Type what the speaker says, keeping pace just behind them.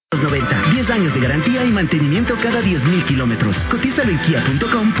$39,90. 10 años de garantía y mantenimiento cada 10,000 kilómetros. Cotízalo en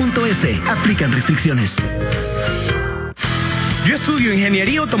kia.com.es. Aplican restricciones. Yo estudio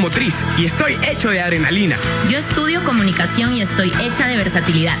ingeniería automotriz y estoy hecho de adrenalina. Yo estudio comunicación y estoy hecha de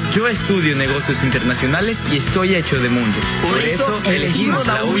versatilidad. Yo estudio negocios internacionales y estoy hecho de mundo. Por eso elegimos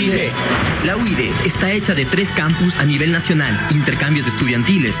la UID. La UID está hecha de 3 campus a nivel nacional, intercambios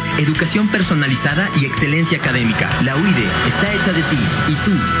estudiantiles, educación personalizada y excelencia académica. La UID está hecha de ti. ¿Y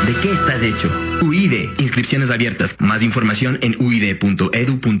tú, de qué estás hecho? UID, inscripciones abiertas. Más información en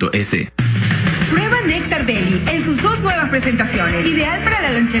uid.edu.es. Prueba Néctar Deli en sus 2 nuevas presentaciones. Ideal para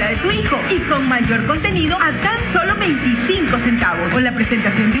la lonchera de tu hijo y con mayor contenido a tan solo 25 centavos. O la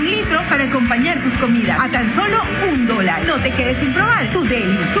presentación de 1 litro para acompañar tus comidas a tan solo $1. No te quedes sin probar tu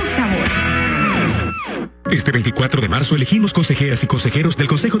Deli, tu sabor. Este 24 de marzo elegimos consejeras y consejeros del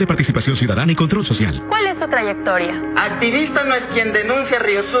Consejo de Participación Ciudadana y Control Social. ¿Cuál es su trayectoria? Activista no es quien denuncia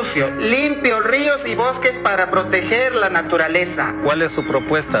río sucio, limpio ríos y bosques para proteger la naturaleza. ¿Cuál es su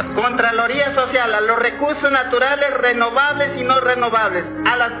propuesta? Contraloría social a los recursos naturales renovables y no renovables,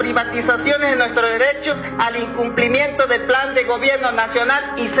 a las privatizaciones de nuestros derechos, al incumplimiento del plan de gobierno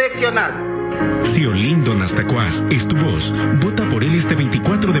nacional y seccional. Tío Lindo Nastacuás es tu voz. Vota por él este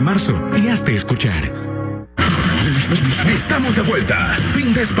 24 de marzo y hazte escuchar. Estamos de vuelta.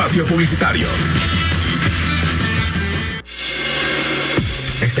 Fin de espacio publicitario.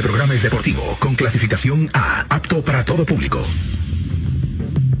 Este programa es deportivo, con clasificación A, apto para todo público.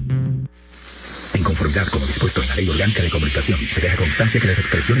 En conformidad con lo dispuesto en la Ley Orgánica de Comunicación, se deja constancia que las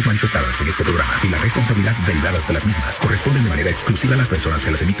expresiones manifestadas en este programa y la responsabilidad derivadas de las mismas corresponden de manera exclusiva a las personas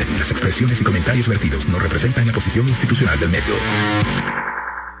que las emiten. Las expresiones y comentarios vertidos no representan la posición institucional del medio.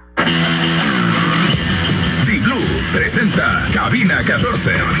 Diblu presenta Cabina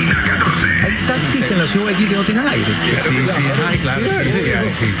 14. Cabina 14. Hay taxis en la ciudad aquí que no tengan aire. Claro,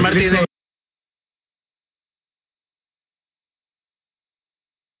 sí. Martín,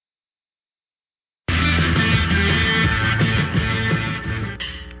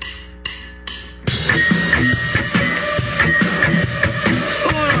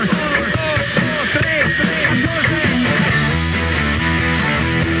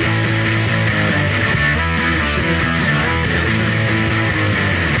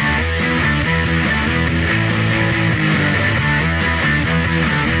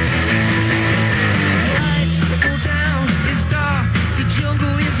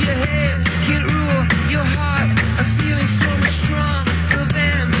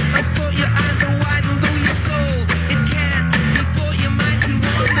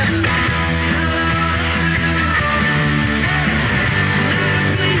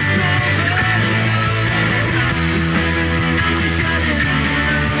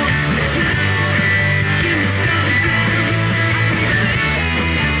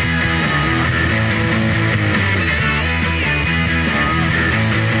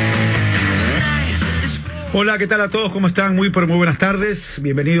 Hola, ¿qué tal a todos? ¿Cómo están? Muy buenas tardes.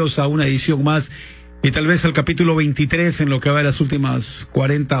 Bienvenidos a una edición más y tal vez al capítulo 23 en lo que va de las últimas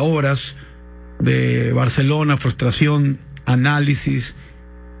 40 horas de Barcelona, frustración, análisis,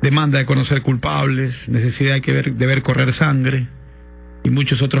 demanda de conocer culpables, necesidad de ver correr sangre y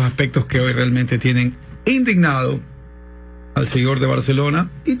muchos otros aspectos que hoy realmente tienen indignado al seguidor de Barcelona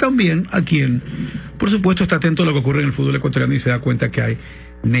y también a quien, por supuesto, está atento a lo que ocurre en el fútbol ecuatoriano y se da cuenta que hay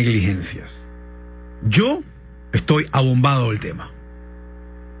negligencias. Yo estoy abombado del tema.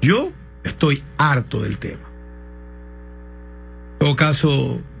 Yo estoy harto del tema. En todo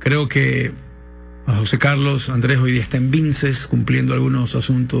caso, creo que a José Carlos Andrés hoy día está en Vinces, cumpliendo algunos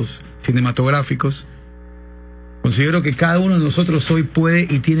asuntos cinematográficos. Considero que cada uno de nosotros hoy puede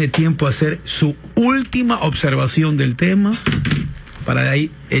y tiene tiempo a hacer su última observación del tema, para de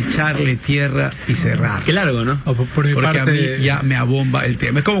ahí echarle tierra y cerrar. Qué largo, ¿no? Porque a mí ya me abomba el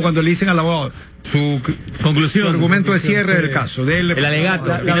tema. Es como cuando le dicen al abogado su conclusión, su argumento de cierre del caso. El alegato.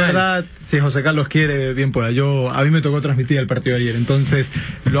 La verdad, si José Carlos quiere, bien por ahí. A mí me tocó transmitir el partido de ayer. Entonces,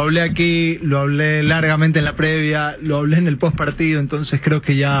 lo hablé aquí, lo hablé largamente en la previa, lo hablé en el post partido. Entonces, creo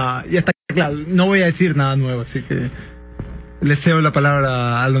que ya está claro. No voy a decir nada nuevo, así que le cedo la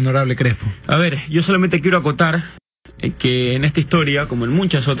palabra al honorable Crespo. A ver, yo solamente quiero acotar que en esta historia, como en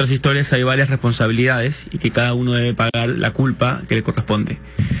muchas otras historias, hay varias responsabilidades y que cada uno debe pagar la culpa que le corresponde.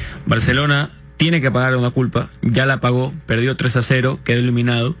 Barcelona tiene que pagar una culpa, ya la pagó, perdió 3-0, quedó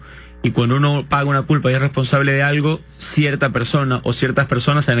eliminado, y cuando uno paga una culpa y es responsable de algo, cierta persona o ciertas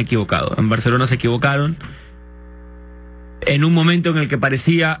personas se han equivocado. En Barcelona se equivocaron en un momento en el que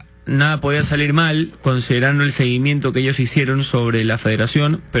parecía nada podía salir mal, considerando el seguimiento que ellos hicieron sobre la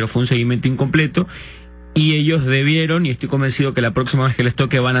federación, pero fue un seguimiento incompleto. y ellos debieron, y estoy convencido que la próxima vez que les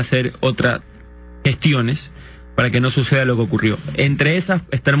toque van a hacer otras gestiones para que no suceda lo que ocurrió. Entre esas,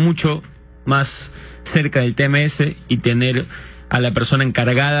 estar mucho más cerca del TMS y tener a la persona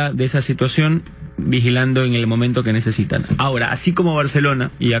encargada de esa situación vigilando en el momento que necesitan. Ahora, así como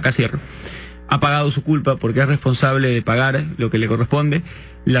Barcelona, y acá cierro, ha pagado su culpa porque es responsable de pagar lo que le corresponde,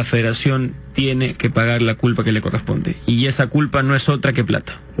 la federación tiene que pagar la culpa que le corresponde. Y esa culpa no es otra que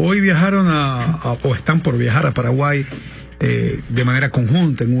plata. Hoy viajaron o están por viajar a Paraguay de manera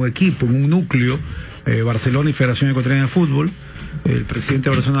conjunta, en un equipo, en un núcleo, Barcelona y Federación Ecuatoriana de Fútbol. El presidente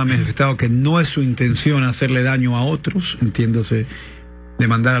de Barcelona ha manifestado que no es su intención hacerle daño a otros, entiéndase,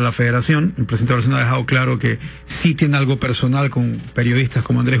 demandar a la federación. El presidente de Barcelona ha dejado claro que sí tiene algo personal con periodistas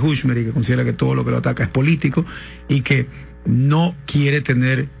como Andrés Hushmer y que considera que todo lo que lo ataca es político y que no quiere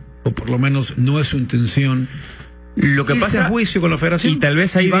tener, o por lo menos no es su intención, lo que pasa a juicio con la federación, y tal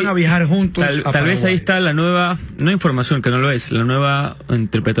vez ahí van a viajar juntos tal vez ahí está la nueva, no información, que no lo es, la nueva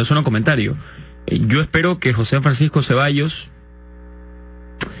interpretación o comentario. Yo espero que José Francisco Ceballos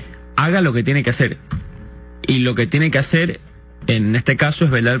haga lo que tiene que hacer, y lo que tiene que hacer en este caso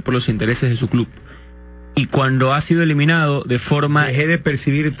es velar por los intereses de su club. Y cuando ha sido eliminado de forma... Dejé de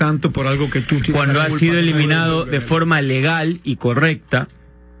percibir tanto por algo que tú tienes. Cuando ha sido eliminado de forma legal y correcta,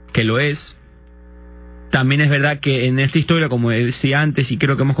 que lo es, también es verdad que en esta historia, como decía antes y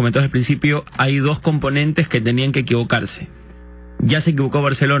creo que hemos comentado al principio, hay dos componentes que tenían que equivocarse. Ya se equivocó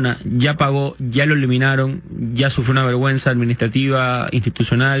Barcelona, ya pagó, ya lo eliminaron, ya sufrió una vergüenza administrativa,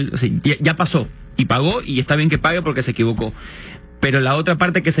 institucional, o sea, ya pasó, y pagó, y está bien que pague porque se equivocó. Pero la otra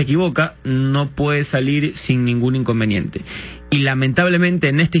parte que se equivoca no puede salir sin ningún inconveniente. Y lamentablemente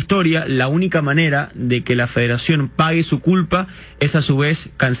en esta historia, la única manera de que la federación pague su culpa es a su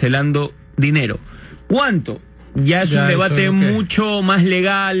vez cancelando dinero. ¿Cuánto? Ya es un debate mucho más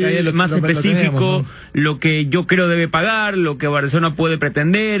legal, más específico, lo que yo creo debe pagar, lo que Barcelona puede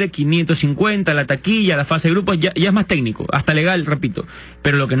pretender, 550, la taquilla, la fase de grupos, ya es más técnico, hasta legal, repito.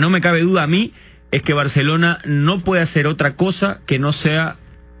 Pero lo que no me cabe duda a mí es que Barcelona no puede hacer otra cosa que no sea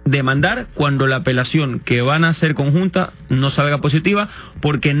demandar cuando la apelación que van a hacer conjunta no salga positiva,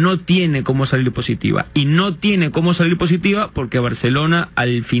 porque no tiene cómo salir positiva. Y no tiene cómo salir positiva porque Barcelona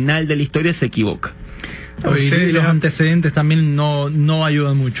al final de la historia se equivoca. Y los antecedentes también no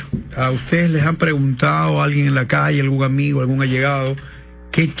ayudan mucho. ¿A ustedes les han preguntado a alguien en la calle, algún amigo, algún allegado,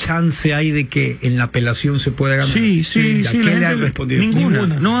 qué chance hay de que en la apelación se pueda ganar? Sí. ¿A qué le han respondido?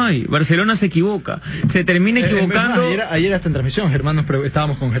 Ninguna, no hay. Barcelona se equivoca. Se termina equivocando. Ayer hasta en transmisión,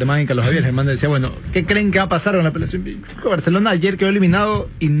 estábamos con Germán y Carlos Javier. Germán decía, bueno, ¿qué creen que va a pasar con la apelación? Barcelona ayer quedó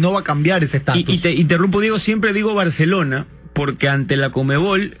eliminado y no va a cambiar ese estatus. Y te interrumpo, Diego, siempre digo Barcelona, porque ante la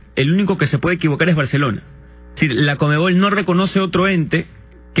Conmebol, el único que se puede equivocar es Barcelona. Es decir, la Conmebol no reconoce otro ente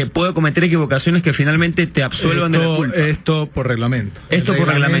que pueda cometer equivocaciones que finalmente te absuelvan de la culpa. Esto por reglamento. Por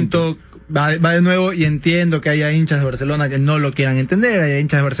reglamento. Va de nuevo, y entiendo que haya hinchas de Barcelona que no lo quieran entender, hay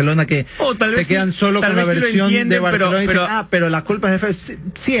hinchas de Barcelona que se quedan solo con la versión de Barcelona y dicen, pero la culpa es de FEF.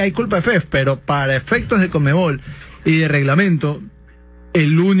 Sí, hay culpa de FEF, pero para efectos de Conmebol y de reglamento,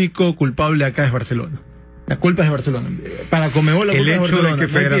 el único culpable acá es Barcelona. La culpa es de Barcelona. Para Conmebol la culpa es de Barcelona. El hecho de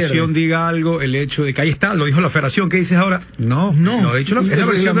que Federación diga algo, el hecho de que ahí está, lo dijo la Federación, ¿qué dices ahora? No, lo ha dicho es la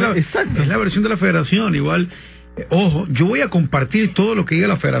versión de la Federación. Igual, ojo, yo voy a compartir todo lo que diga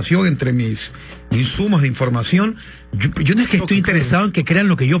la Federación entre mis insumos de información. Yo no es que estoy interesado en que crean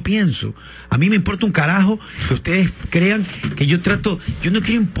lo que yo pienso. A mí me importa un carajo que ustedes crean que yo no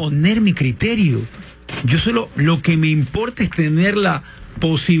quiero imponer mi criterio. Yo solo, lo que me importa es tener la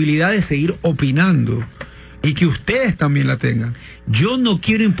posibilidad de seguir opinando y que ustedes también la tengan. Yo no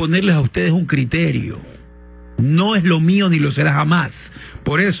quiero imponerles a ustedes un criterio. No es lo mío ni lo será jamás.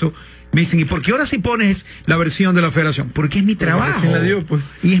 Por eso me dicen, ¿y por qué ahora sí pones la versión de la Federación? Porque es mi trabajo.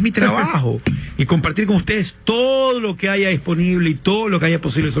 Y es mi trabajo. Y compartir con ustedes todo lo que haya disponible y todo lo que haya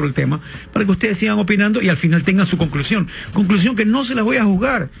posible sobre el tema, para que ustedes sigan opinando y al final tengan su conclusión. Conclusión que no se las voy a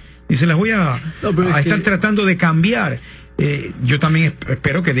juzgar y se las voy a estar tratando de cambiar. Yo también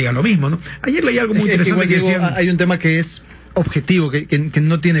espero que digan lo mismo, ¿no? Ayer leí algo muy interesante que decían... Hay un tema que es objetivo, que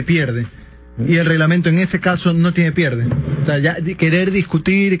no tiene pierde. Y el reglamento en ese caso no tiene pierde. O sea, ya querer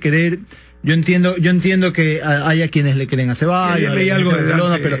discutir, yo entiendo que haya quienes le creen a Ceballos, leí algo de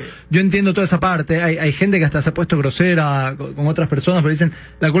Barcelona, pero yo entiendo toda esa parte. Hay gente que hasta se ha puesto grosera con otras personas, pero dicen,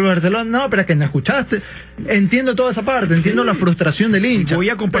 la culpa de Barcelona, no, pero es que no escuchaste. Entiendo toda esa parte, entiendo la frustración del hincha. Voy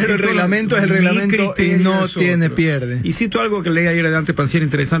a compartir, pero el reglamento es el reglamento y no tiene pierde. Y cito algo que leí ayer de Dante Pancieri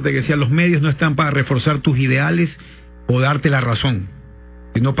interesante, que decía, los medios no están para reforzar tus ideales o darte la razón,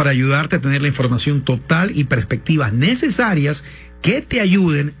 sino para ayudarte a tener la información total y perspectivas necesarias que te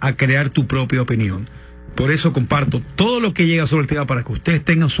ayuden a crear tu propia opinión. Por eso comparto todo lo que llega sobre el tema para que ustedes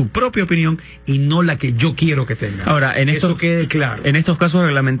tengan su propia opinión y no la que yo quiero que tengan. Ahora, eso quede claro. En estos casos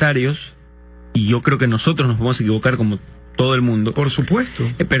reglamentarios, y yo creo que nosotros nos podemos equivocar como todo el mundo. Por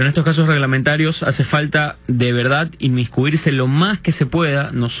supuesto. Pero en estos casos reglamentarios hace falta de verdad inmiscuirse lo más que se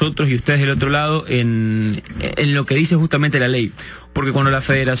pueda, nosotros y ustedes del otro lado, en lo que dice justamente la ley. Porque cuando la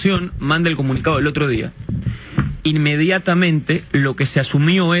federación manda el comunicado el otro día, inmediatamente lo que se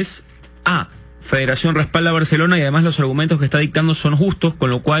asumió es, Federación respalda a Barcelona y además los argumentos que está dictando son justos,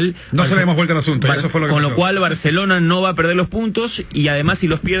 con lo cual... No se le demos vuelta al asunto, eso fue lo que con pasó. lo cual Barcelona no va a perder los puntos y además si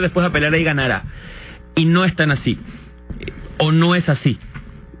los pierde después apelará y ganará. Y no es tan así. O no es así.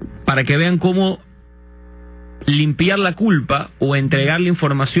 Para que vean cómo limpiar la culpa o entregar la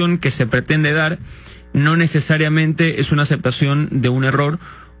información que se pretende dar no necesariamente es una aceptación de un error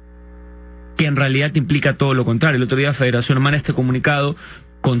que en realidad implica todo lo contrario. El otro día Federación manda este comunicado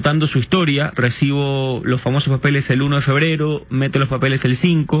contando su historia, recibo los famosos papeles el 1 de febrero, meto los papeles el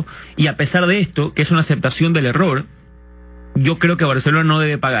 5, y a pesar de esto, que es una aceptación del error, yo creo que Barcelona no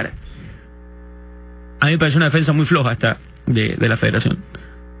debe pagar. A mí me parece una defensa muy floja esta de la Federación,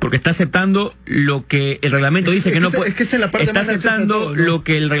 porque está aceptando lo que el reglamento dice que no puede, está aceptando lo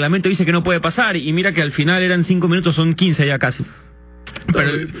que el reglamento dice que no puede pasar, y mira que al final eran 5 minutos, son 15 ya casi.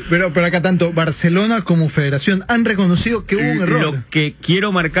 Pero acá tanto Barcelona como Federación han reconocido que hubo un error. Lo que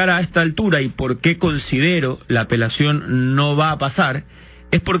quiero marcar a esta altura y por qué considero la apelación no va a pasar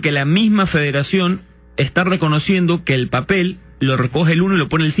es porque la misma Federación está reconociendo que el papel lo recoge el 1 y lo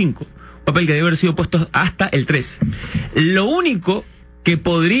pone el 5, papel que debe haber sido puesto hasta el 3. Lo único que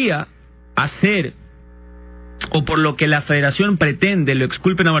podría hacer, o por lo que la Federación pretende lo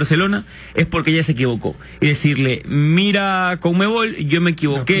exculpen a Barcelona, es porque ella se equivocó. Y decirle, mira Conmebol, yo me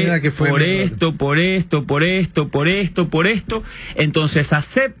equivoqué por esto. Entonces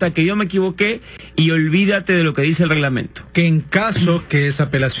acepta que yo me equivoqué y olvídate de lo que dice el reglamento. Que en caso que esa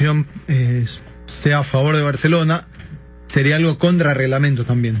apelación sea a favor de Barcelona, sería algo contra reglamento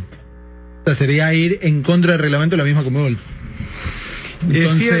también. O sea, sería ir en contra del reglamento de la misma Conmebol.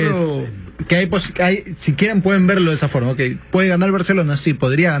 Entonces... que hay, si quieren pueden verlo de esa forma. Okay, ¿puede ganar Barcelona? Sí,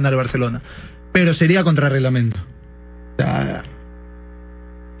 podría ganar Barcelona, pero sería contra reglamento. O sea,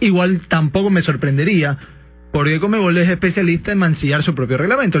 igual tampoco me sorprendería, porque Conmebol es especialista en mancillar su propio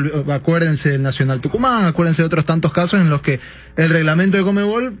reglamento. Acuérdense del Nacional Tucumán, acuérdense de otros tantos casos en los que el reglamento de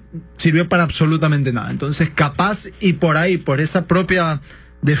Conmebol sirvió para absolutamente nada. Entonces, capaz y por ahí, por esa propia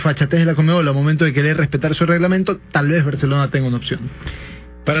desfachatez de la Conmebol al momento de querer respetar su reglamento, tal vez Barcelona tenga una opción.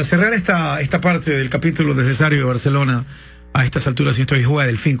 Para cerrar esta parte del capítulo necesario de Barcelona, a estas alturas, si estoy juega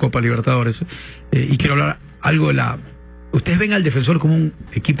del fin Copa Libertadores, y quiero hablar algo de la... ¿Ustedes ven al Defensor como un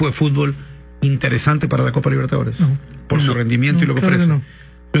equipo de fútbol interesante para la Copa Libertadores? No. Por su rendimiento y lo que ofrece. No.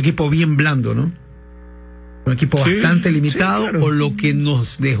 Un equipo bien blando, ¿no? Un equipo bastante limitado, claro. O lo que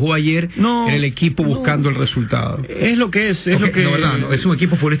nos dejó ayer era el equipo buscando el resultado. Es lo que es. No, es un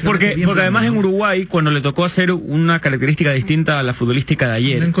equipo futbolísticamente bien porque blando, además en Uruguay, cuando le tocó hacer una característica distinta a la futbolística de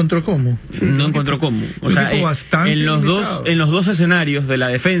ayer, no encontró cómo. O sea, en los dos escenarios de la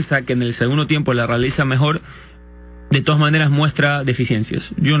defensa, que en el segundo tiempo la realiza mejor, de todas maneras muestra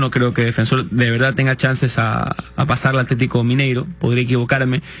deficiencias. Yo no creo que Defensor de verdad tenga chances a pasar al Atlético Mineiro, podría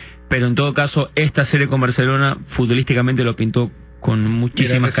equivocarme, pero en todo caso esta serie con Barcelona futbolísticamente lo pintó con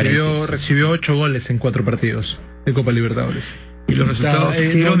muchísimas carencias. Recibió 8 goles en 4 partidos de Copa Libertadores. Y los resultados,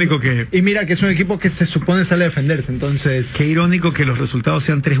 qué irónico que... Y mira que es un equipo que se supone sale a defenderse, entonces... Qué irónico que los resultados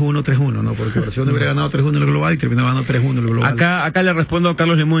sean 3-1, 3-1, ¿no? Porque Barcelona hubiera ganado 3-1 en el global y terminó ganando 3-1 en el global. Acá le respondo a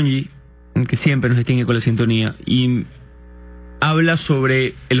Carlos Lemongi, que siempre nos distingue con la sintonía, y habla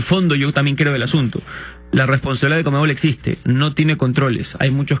sobre el fondo, yo también creo, del asunto. La responsabilidad de Conmebol existe, no tiene controles,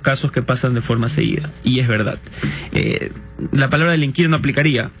 hay muchos casos que pasan de forma seguida, y es verdad. La palabra delinquir no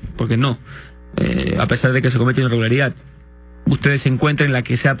aplicaría, porque no, a pesar de que se comete una irregularidad, ustedes se encuentren la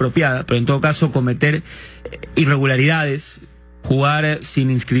que sea apropiada, pero en todo caso cometer irregularidades, jugar sin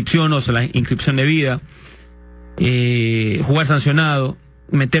inscripción o sin la inscripción debida, jugar sancionado,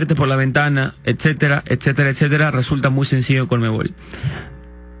 meterte por la ventana, etcétera, resulta muy sencillo con Conmebol.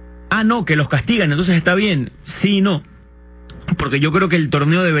 No, que los castigan, entonces está bien. Sí y no. Porque yo creo que el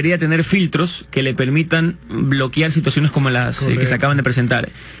torneo debería tener filtros que le permitan bloquear situaciones como las que se acaban de presentar.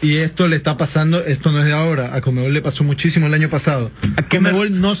 Y esto le está pasando, esto no es de ahora, a Conmebol le pasó muchísimo el año pasado.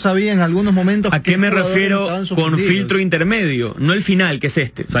 Conmebol no sabía en algunos momentos... ¿A qué me refiero con filtro intermedio? No el final, que es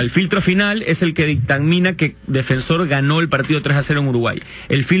este. O sea, el filtro final es el que dictamina que Defensor ganó el partido 3-0 en Uruguay.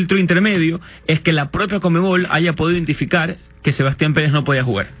 El filtro intermedio es que la propia Conmebol haya podido identificar que Sebastián Pérez no podía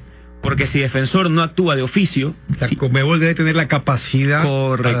jugar. Porque si Defensor no actúa de oficio... La Conmebol debe tener la capacidad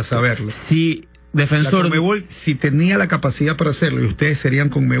para saberlo. Si Defensor. La Conmebol, si tenía la capacidad para hacerlo y ustedes serían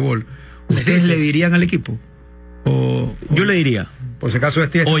Conmebol, ¿ustedes le dirían al equipo? Yo le diría. Por si acaso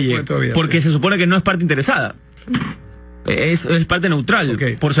oye, todavía, porque se supone que no es parte interesada. Es parte neutral.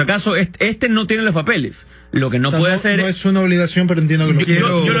 Okay. Por si acaso, este no tiene los papeles. Lo que no puede hacer... No es una obligación, pero entiendo que yo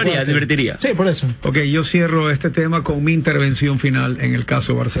lo haría, divertiría. Sí, por eso. Ok, yo cierro este tema con mi intervención final en el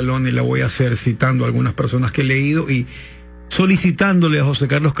caso Barcelona y la voy a hacer citando a algunas personas que he leído y solicitándole a José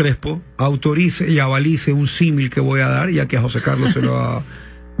Carlos Crespo autorice y avalice un símil que voy a dar, ya que a José Carlos se lo ha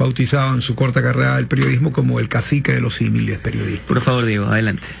bautizado en su corta carrera del periodismo como el cacique de los símiles periodistas. Por favor, Diego,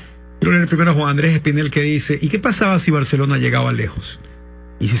 adelante. Quiero leer primero a Juan Andrés Espinel, que dice: ¿y qué pasaba si Barcelona llegaba lejos?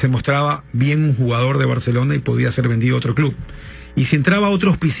 Y si se mostraba bien un jugador de Barcelona y podía ser vendido a otro club. Y si entraba otro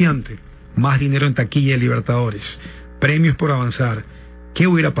auspiciante, más dinero en taquilla de Libertadores, premios por avanzar, ¿qué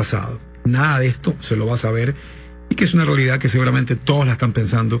hubiera pasado? Nada de esto se lo va a saber, y que es una realidad que seguramente todos la están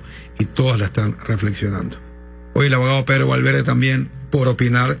pensando y todos la están reflexionando. Hoy el abogado Pedro Valverde también, por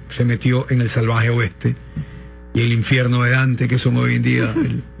opinar, se metió en el salvaje oeste y el infierno de Dante, que son hoy en día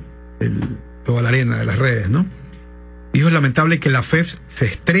toda la arena de las redes, ¿no? Dijo: es lamentable que la FEF se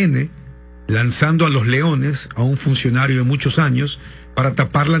estrene lanzando a los leones a un funcionario de muchos años para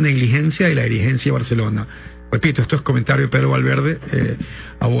tapar la negligencia y la dirigencia de Barcelona. Repito, esto es comentario de Pedro Valverde,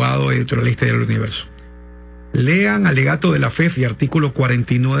 abogado y editorialista del Universo. Lean alegato de la FEF y artículo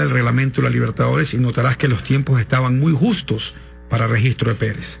 49 del reglamento de la Libertadores y notarás que los tiempos estaban muy justos para registro de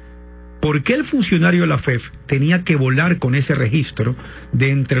Pérez. ¿Por qué el funcionario de la FEF tenía que volar con ese registro de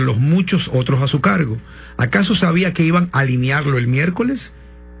entre los muchos otros a su cargo? ¿Acaso sabía que iban a alinearlo el miércoles?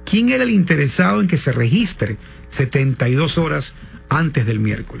 ¿Quién era el interesado en que se registre 72 horas antes del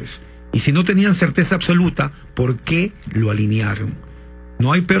miércoles? Y si no tenían certeza absoluta, ¿por qué lo alinearon?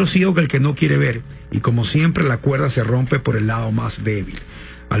 No hay peor ciego que el que no quiere ver, y como siempre la cuerda se rompe por el lado más débil.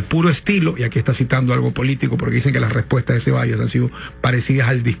 Al puro estilo, y aquí está citando algo político porque dicen que las respuestas de Ceballos han sido parecidas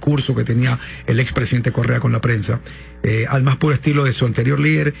al discurso que tenía el expresidente Correa con la prensa, al más puro estilo de su anterior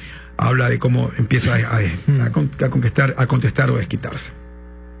líder, habla de cómo empieza a contestar o desquitarse.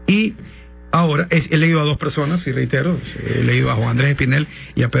 Y ahora he leído a dos personas, y reitero, he leído a Juan Andrés Espinel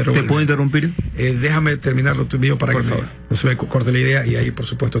y a Pedro Valverde. ¿Te puedo interrumpir? Déjame terminar lo tuyo para por que favor. no se me corte la idea, y ahí por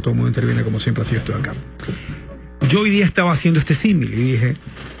supuesto todo el mundo interviene como siempre, así estoy acá. Yo hoy día estaba haciendo este símil y dije: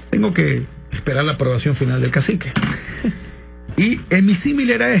 tengo que esperar la aprobación final del cacique. Y en mi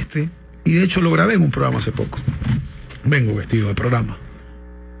símil era este, y de hecho lo grabé en un programa hace poco. Vengo vestido de programa.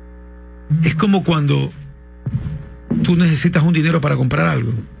 Es como cuando tú necesitas un dinero para comprar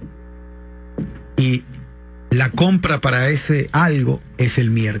algo y la compra para ese algo es el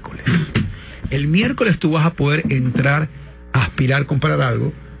miércoles. El miércoles tú vas a poder entrar a aspirar a comprar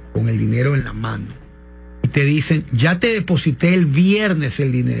algo con el dinero en la mano. Y te dicen: ya te deposité el viernes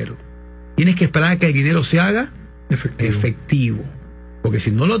el dinero. Tienes que esperar a que el dinero se haga efectivo. Porque si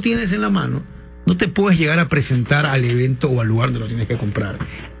no lo tienes en la mano, no te puedes llegar a presentar al evento o al lugar donde lo tienes que comprar.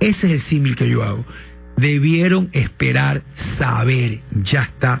 Ese es el símil que yo hago. Debieron esperar, saber, ya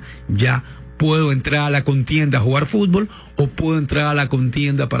está, ya puedo entrar a la contienda a jugar fútbol, o puedo entrar a la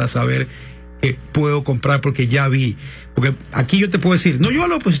contienda para saber que puedo comprar porque ya vi. Porque aquí yo te puedo decir: no, yo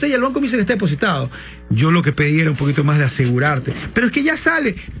lo deposité y el banco me dice que está depositado. Yo lo que pedí era un poquito más de asegurarte. Pero es que ya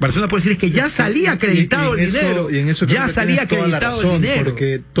sale. Barcelona puede decir: es que ya salía acreditado el dinero. Y en eso ya salía acreditado el dinero.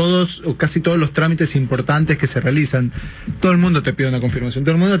 Porque todos o casi todos los trámites importantes que se realizan, todo el mundo te pide una confirmación.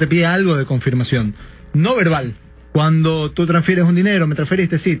 Todo el mundo te pide algo de confirmación. No verbal. Cuando tú transfieres un dinero, me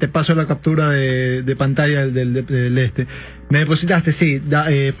transferiste, sí, te paso la captura de pantalla del este. Me depositaste, sí,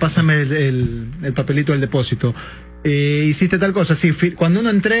 pásame el papelito del depósito. Hiciste tal cosa, sí, cuando uno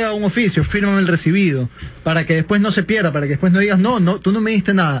entrega un oficio, fírmame el recibido, para que después no se pierda, para que después no digas: no, tú no me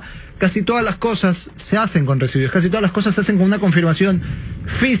diste nada. Casi todas las cosas se hacen con recibidos, casi todas las cosas se hacen con una confirmación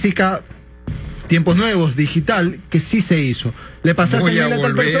física, tiempos nuevos, digital, que sí se hizo. Le pasaste Voy a tal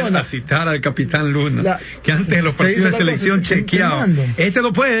volver persona. a citar al capitán Luna, que antes de los partidos de selección chequeaba. Este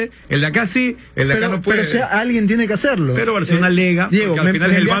no puede, el de acá sí, el de acá no puede. Pero alguien tiene que hacerlo. Pero Barcelona alega, Diego, porque al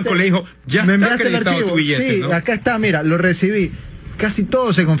final el banco le dijo: ya está acreditado tu billete, sí, ¿no? Acá está, mira, lo recibí. Casi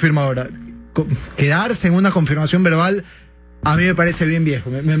todo se confirma ahora. Quedarse en una confirmación verbal, a mí me parece bien viejo,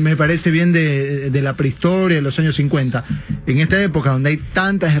 me parece bien de la prehistoria, de los años 50. En esta época donde hay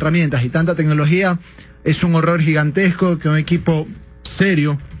tantas herramientas y tanta tecnología, es un horror gigantesco que un equipo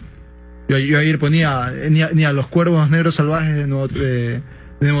serio, yo ayer ponía, ni a los cuervos negros salvajes de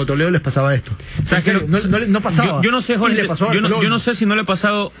Nuevo Toledo les pasaba esto. O sea, que no pasaba. Yo no sé, Jorge, yo no sé si no le ha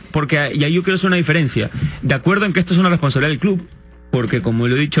pasado, porque y ahí yo quiero hacer una diferencia. De acuerdo en que esto es una responsabilidad del club, porque como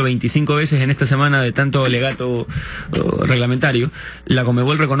lo he dicho 25 veces en esta semana de tanto alegato reglamentario, la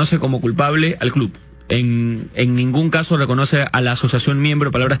Conmebol reconoce como culpable al club. En ningún caso reconoce a la asociación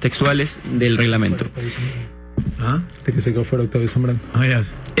miembro, palabras textuales del reglamento. De que se quedó fuera Octavio Zambrano.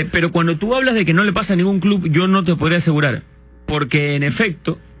 Pero cuando tú hablas de que no le pasa a ningún club, yo no te podría asegurar, porque en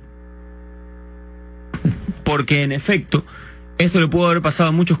efecto, esto le pudo haber pasado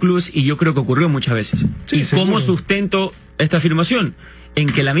a muchos clubes y yo creo que ocurrió muchas veces. Sí, ¿Y seguro. cómo sustento esta afirmación?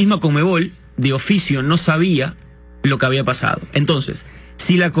 En que la misma Conmebol de oficio no sabía lo que había pasado. Entonces,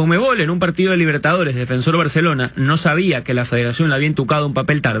 si la Conmebol en un partido de Libertadores, Defensor Barcelona, no sabía que la federación le había entucado un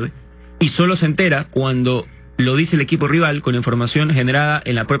papel tarde y solo se entera cuando lo dice el equipo rival con información generada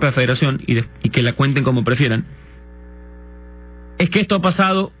en la propia federación y que la cuenten como prefieran, es que esto ha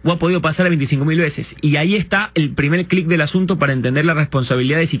pasado o ha podido pasar 25.000 veces. Y ahí está el primer clic del asunto para entender las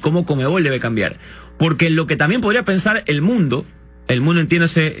responsabilidades y cómo Conmebol debe cambiar. Porque lo que también podría pensar el mundo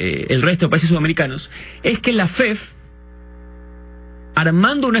entiéndase el resto de países sudamericanos, es que la FEF,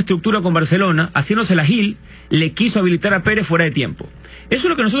 armando una estructura con Barcelona, haciéndose la Gil, le quiso habilitar a Pérez fuera de tiempo. Eso es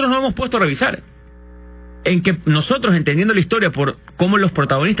lo que nosotros no hemos puesto a revisar. En que nosotros, entendiendo la historia por cómo los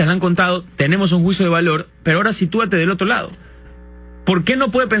protagonistas la han contado, tenemos un juicio de valor, pero ahora sitúate del otro lado. ¿Por qué no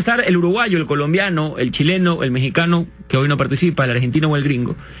puede pensar el uruguayo, el colombiano, el chileno, el mexicano, que hoy no participa, el argentino o el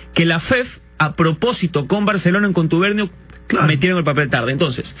gringo, que la FEF, a propósito, con Barcelona en contubernio, metieron el papel tarde?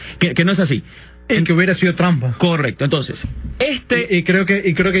 Entonces, que no es así. En que hubiera sido trampa. Correcto. Entonces, y creo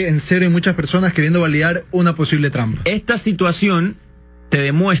que en serio hay muchas personas queriendo validar una posible trampa. Esta situación te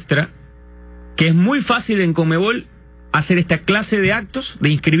demuestra que es muy fácil en Conmebol hacer esta clase de actos, de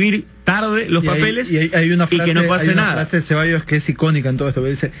inscribir tarde los papeles hay una frase, y que no pase hay una nada. frase de Ceballos que es icónica en todo esto, que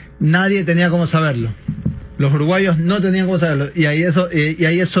dice, nadie tenía cómo saberlo. Los uruguayos no tenían cómo saberlo. Y ahí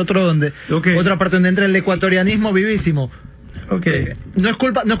es otro donde, otra parte donde entra el ecuatorianismo vivísimo. No es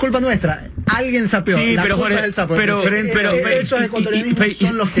culpa nuestra. Alguien sapeó. Sí, la pero culpa Jorge, es del sapo. esos ecuatorianismos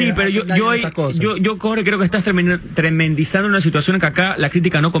son los que yo Jorge, creo que estás tremendizando una situación que acá la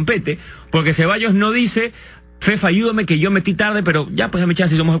crítica no compete, porque Ceballos no dice, Fefa, ayúdame que yo metí tarde, pero ya pues dame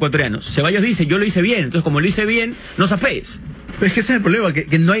chance si somos ecuatorianos. Ceballos dice, yo lo hice bien, entonces como lo hice bien, no sapees. Pero es que ese es el problema,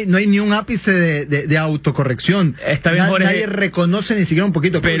 que no hay ni un ápice de autocorrección. Está bien, Jorge. Nadie reconoce ni siquiera un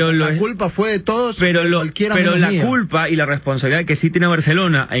poquito, pero la culpa fue de todos, pero la mía. culpa y la responsabilidad que sí tiene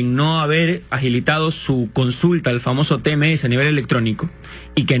Barcelona en no haber agilitado su consulta, el famoso TMS a nivel electrónico,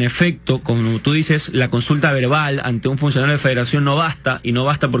 y que en efecto, como tú dices, la consulta verbal ante un funcionario de federación no basta, y no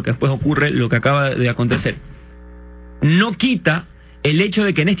basta porque después ocurre lo que acaba de acontecer. No quita el hecho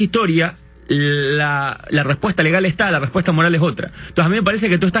de que en esta historia la respuesta legal está, la respuesta moral es otra. Entonces a mí me parece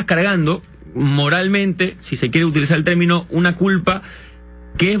que tú estás cargando moralmente, si se quiere utilizar el término, una culpa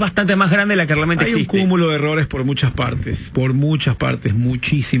que es bastante más grande de la que realmente existe. Hay un cúmulo de errores por muchas partes,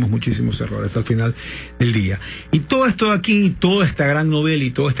 muchísimos errores al final del día. Y todo esto de aquí, toda esta gran novela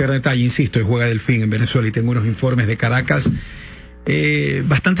y todo este gran detalle, insisto, juega Delfín en Venezuela y tengo unos informes de Caracas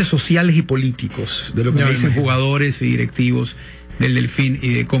bastante sociales y políticos de lo que me dicen jugadores y directivos del Delfín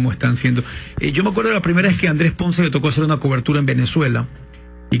y de cómo están siendo. Yo me acuerdo de la primera vez que a Andrés Ponce le tocó hacer una cobertura en Venezuela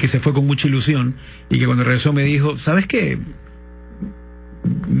y que se fue con mucha ilusión y que cuando regresó me dijo, ¿sabes qué?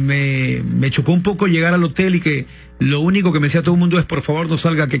 Me chocó un poco llegar al hotel y que lo único que me decía todo el mundo es, por favor no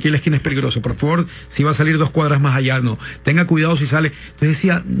salga, que aquí en la esquina es peligroso, por favor si va a salir 2 cuadras más allá, no, tenga cuidado si sale. Entonces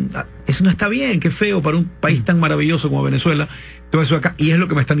decía, eso no está bien, qué feo para un país tan maravilloso como Venezuela, todo eso acá, y es lo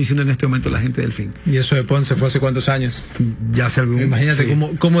que me están diciendo en este momento la gente del Delfín. ¿Y eso de Ponce fue hace cuántos años? Ya hace algún... Imagínate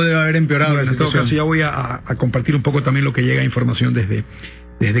cómo debe haber empeorado la situación. En todo caso ya voy a compartir un poco también lo que llega información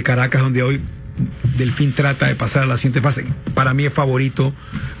desde Caracas, donde hoy Delfín trata de pasar a la siguiente fase. Para mí es favorito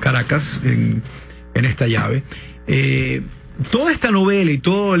Caracas en esta llave. Toda esta novela y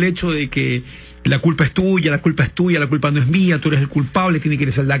todo el hecho de que la culpa es tuya, la culpa no es mía, tú eres el culpable, tiene que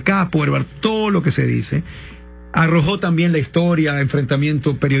ir de acá, poder ver todo lo que se dice. Arrojó también la historia,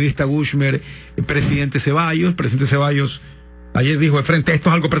 enfrentamiento periodista Gushmer, presidente Ceballos. El presidente Ceballos ayer dijo de frente, esto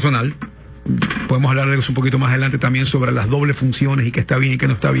es algo personal. Podemos hablar de eso un poquito más adelante también sobre las dobles funciones y que está bien y que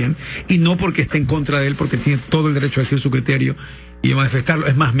no está bien, y no porque esté en contra de él, porque tiene todo el derecho a decir su criterio y de manifestarlo.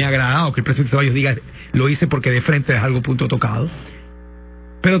 Es más, me ha agradado que el presidente Ceballos diga, lo hice porque de frente es algo punto tocado.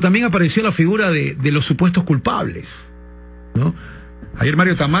 Pero también apareció la figura de los supuestos culpables, ¿no? Ayer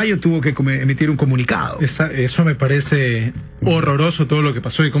Mario Tamayo tuvo que emitir un comunicado. Eso me parece horroroso, todo lo que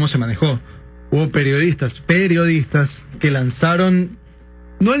pasó y cómo se manejó. Hubo periodistas que lanzaron,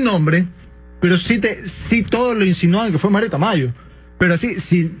 no el nombre, pero sí todo lo insinuaban que fue Mario Tamayo, pero así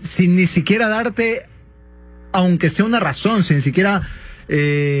sin ni siquiera darte, aunque sea una razón, sin ni siquiera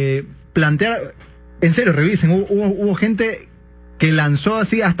plantear. En serio, revisen, hubo gente que lanzó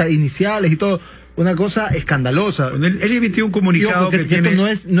así hasta iniciales y todo. Una cosa escandalosa. Él emitió un comunicado que tiene no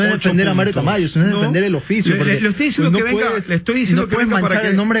es defender a Mario Tamayo, sino es defender el oficio. Le estoy diciendo que venga, le estoy diciendo que venga manchar para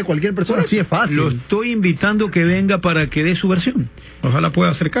el nombre de cualquier persona, así es fácil. Lo estoy invitando que venga para que dé su versión. Ojalá pueda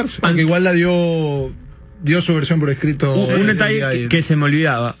acercarse. Aunque igual dio su versión por escrito. Un detalle que se me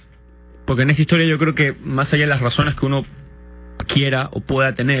olvidaba, porque en esta historia yo creo que más allá de las razones que uno quiera o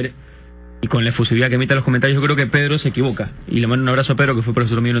pueda tener, y con la efusividad que emite los comentarios, yo creo que Pedro se equivoca. Y le mando un abrazo a Pedro, que fue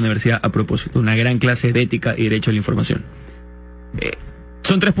profesor mío en la universidad a propósito. Una gran clase de ética y derecho a la información.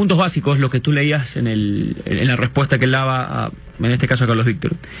 Son 3 puntos básicos los que tú leías en la respuesta que él daba, en este caso a Carlos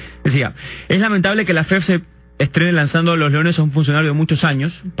Víctor. Decía, es lamentable que la FEF se estrene lanzando a los Leones a un funcionario de muchos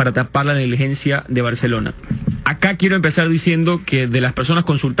años para tapar la negligencia de Barcelona. Acá quiero empezar diciendo que de las personas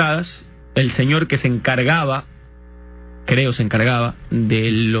consultadas, el señor que se encargaba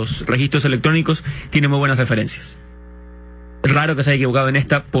de los registros electrónicos, tiene muy buenas referencias. Es raro que se haya equivocado en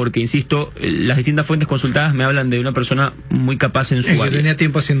esta porque, insisto, las distintas fuentes consultadas me hablan de una persona muy capaz en su área. Que tenía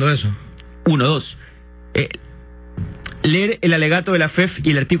tiempo haciendo eso. 1, 2. Leer el alegato de la FEF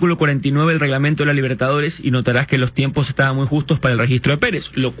y el artículo 49 del reglamento de la Libertadores y notarás que los tiempos estaban muy justos para el registro de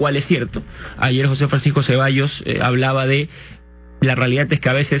Pérez, lo cual es cierto. Ayer José Francisco Ceballos hablaba de la realidad es que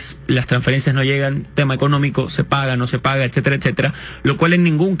a veces las transferencias no llegan, tema económico, se paga, no se paga, etcétera, etcétera, lo cual en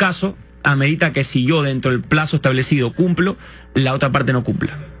ningún caso amerita que si yo dentro del plazo establecido cumplo, la otra parte no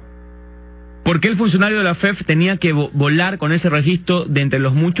cumpla. ¿Por qué el funcionario de la FEF tenía que volar con ese registro de entre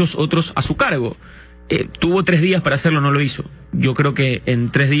los muchos otros a su cargo? Tuvo 3 días para hacerlo, no lo hizo. Yo creo que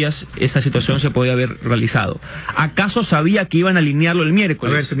en 3 días esa situación se podía haber realizado. ¿Acaso sabía que iban a alinearlo el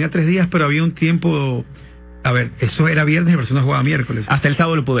miércoles? A ver, tenía 3 días, pero había un tiempo... A ver, eso era viernes y Barcelona jugaba miércoles. Hasta el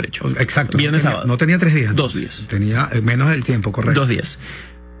sábado lo pudo haber hecho. Exacto. Viernes, sábado. No tenía 3 días. 2 días. Tenía menos del tiempo, correcto. 2 días.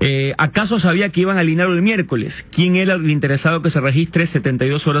 ¿Acaso sabía que iban a alinearlo el miércoles? ¿Quién era el interesado que se registre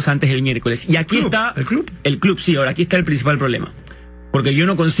 72 horas antes del miércoles? Y aquí está... ¿El club? El club, sí. Ahora, aquí está el principal problema. Porque yo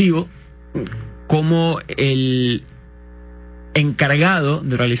no concibo cómo el encargado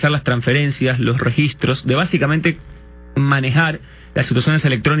de realizar las transferencias, los registros, de básicamente manejar las situaciones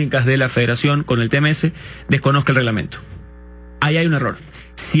electrónicas de la federación con el TMS, desconozca el reglamento. Ahí hay un error.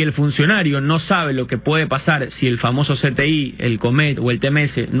 Si el funcionario no sabe lo que puede pasar, si el famoso CTI, el COMET o el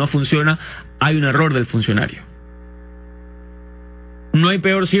TMS no funciona, hay un error del funcionario. No hay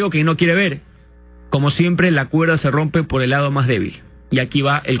peor ciego que no quiere ver. Como siempre, la cuerda se rompe por el lado más débil. Y aquí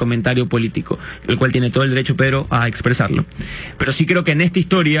va el comentario político, el cual tiene todo el derecho Pedro a expresarlo. Pero sí creo que en esta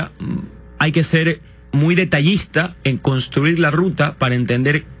historia hay que ser muy detallista en construir la ruta para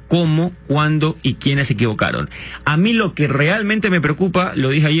entender cómo, cuándo y quiénes se equivocaron. A mí lo que realmente me preocupa, lo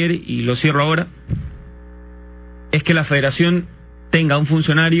dije ayer y lo cierro ahora, es que la federación tenga un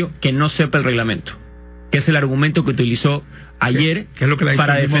funcionario que no sepa el reglamento, que es el argumento que utilizó ayer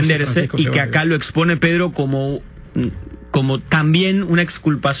para defenderse y que acá lo expone Pedro como también una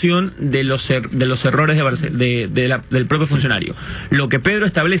exculpación de los errores del propio funcionario. Lo que Pedro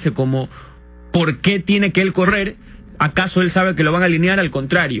establece como ¿por qué tiene que él correr? ¿Acaso él sabe que lo van a alinear? Al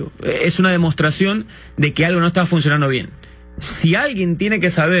contrario, es una demostración de que algo no está funcionando bien. Si alguien tiene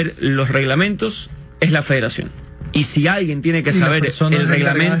que saber los reglamentos, es la federación. Y si alguien tiene que saber el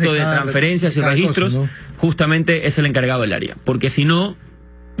reglamento de transferencias y registros, justamente es el encargado del área. Porque si no,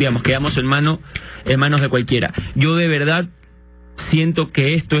 digamos, quedamos en manos de cualquiera. Yo de verdad siento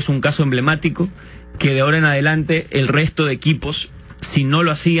que esto es un caso emblemático, que de ahora en adelante el resto de equipos, si no lo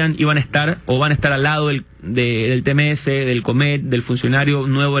hacían, iban a estar o van a estar al lado del TMS, del COMET, del funcionario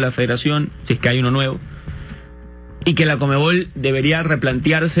nuevo de la federación, si es que hay uno nuevo, y que la Conmebol debería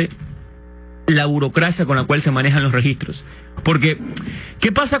replantearse la burocracia con la cual se manejan los registros. Porque,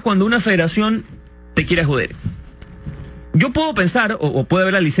 ¿qué pasa cuando una federación te quiere joder? Yo puedo pensar, o puede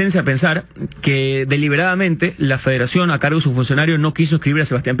haber la licencia a pensar, que deliberadamente la federación, a cargo de su funcionario, no quiso escribir a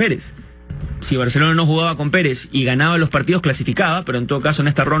Sebastián Pérez. Si Barcelona no jugaba con Pérez y ganaba los partidos, clasificaba, pero en todo caso en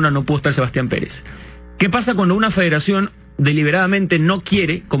esta ronda no pudo estar Sebastián Pérez. ¿Qué pasa cuando una federación deliberadamente no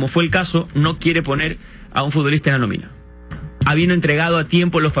quiere, como fue el caso, no quiere poner a un futbolista en la nómina, habiendo entregado a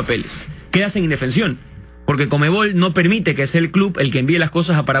tiempo los papeles? Quedas en indefensión, porque Conmebol no permite que sea el club el que envíe las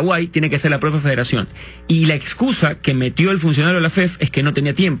cosas a Paraguay, tiene que ser la propia federación. Y la excusa que metió el funcionario de la FEF es que no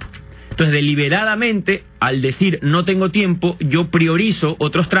tenía tiempo. Entonces, deliberadamente, al decir no tengo tiempo, yo priorizo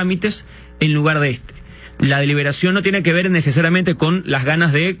otros trámites en lugar de este. La deliberación no tiene que ver necesariamente con las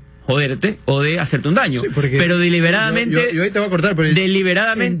ganas de joderte o de hacerte un daño, sí, pero deliberadamente yo ahí te voy a cortar, pero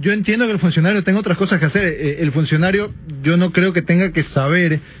deliberadamente yo entiendo que el funcionario tenga otras cosas que hacer. El funcionario, yo no creo que tenga que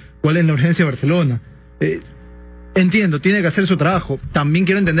saber cuál es la urgencia de Barcelona. Entiendo, tiene que hacer su trabajo. También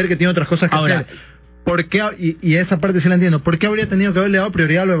quiero entender que tiene otras cosas que hacer. ¿por qué, y esa parte sí la entiendo, ¿por qué habría tenido que haberle dado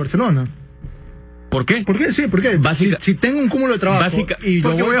prioridad a lo de Barcelona? ¿Por qué? ¿Por qué? Sí, ¿por qué? Si tengo un cúmulo de trabajo y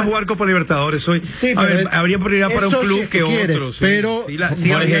porque voy a jugar Copa Libertadores hoy. Sí, a ver, habría prioridad para un club que otro. Pero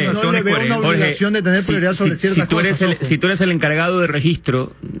Jorge, no le veo una obligación de tener prioridad sobre ciertas cosas. Si tú eres el encargado de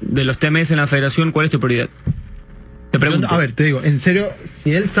registro de los TMS en la federación, ¿cuál es tu prioridad? Te pregunto. A ver, te digo, en serio,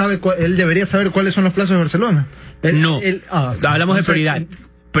 si él sabe, él debería saber cuáles son los plazos de Barcelona. Hablamos de prioridad.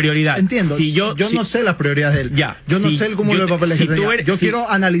 Entiendo. Si yo no sé las prioridades de él. Yo no sé el cúmulo de papeles que tenía. Yo quiero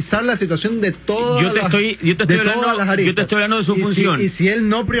analizar la situación de todas las aristas. Yo te estoy hablando de su función. Y si él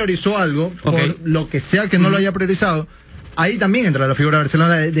no priorizó algo, por lo que sea que no lo haya priorizado, ahí también entra la figura de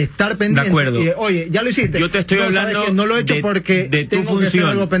Barcelona de estar pendiente. De acuerdo. Oye, ya lo hiciste. Yo te estoy hablando que no lo he hecho porque de tu tengo función, que hacer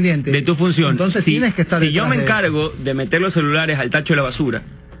algo pendiente. De tu función. Entonces tienes que estar. Si yo me encargo de meter los celulares al tacho de la basura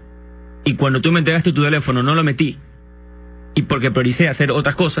y cuando tú me entregaste tu teléfono no lo metí y porque prioricé hacer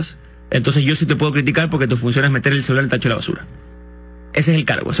otras cosas, entonces yo sí te puedo criticar porque tu función es meter el celular al tacho de la basura. Ese es el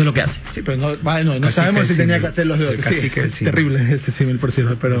cargo, eso es lo que hace. Sí, pero no sabemos si tenía que hacer los dos. Sí, es terrible ese símil, por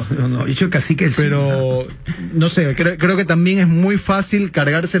cierto, pero dicho el cacique el pero no sé, creo que también es muy fácil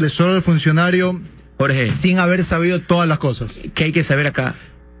cargársele solo al funcionario, Jorge, sin haber sabido todas las cosas. ¿Qué hay que saber acá?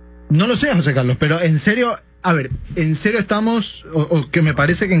 No lo sé, José Carlos, pero en serio, en serio estamos, o que me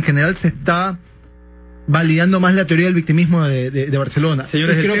parece que en general se está validando más la teoría del victimismo de Barcelona.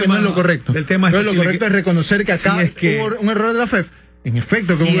 Señores, creo que no es lo correcto. El tema es lo correcto es reconocer que acá hubo un error de la FEF. En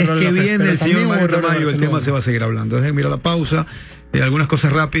efecto, que hubo un error de la FEF. Viene el señor Mario Tamayo, el tema se va a seguir hablando. Déjenme mirar la pausa. Algunas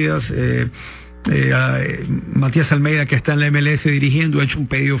cosas rápidas. Matías Almeida, que está en la MLS dirigiendo, ha hecho un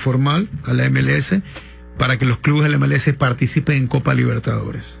pedido formal a la MLS para que los clubes de la MLS participen en Copa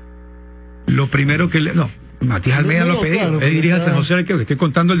Libertadores. Lo primero que Matías Almeida lo pedido. Claro, él dirige al San José, que estoy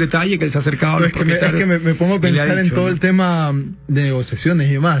contando el detalle que él se ha acercado a los propietarios. Es que me pongo a pensar en todo el tema de negociaciones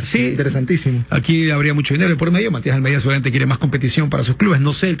y demás. Sí, interesantísimo. Aquí habría mucho dinero por medio. Matías Almeida seguramente quiere más competición para sus clubes.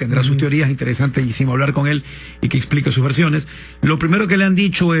 No sé, él tendrá sus teorías interesantes y sin hablar con él y que explique sus versiones. Lo primero que le han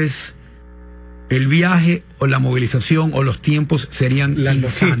dicho es el viaje o la movilización o los tiempos serían las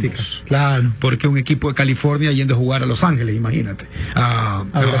logísticas. Claro. Porque un equipo de California yendo a jugar a Los Ángeles, imagínate, a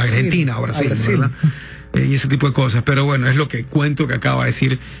Argentina, a Brasil. ¿Verdad? Y ese tipo de cosas, pero bueno, es lo que cuento que acaba de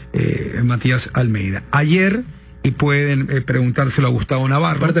decir Matías Almeida. Ayer, y pueden preguntárselo a Gustavo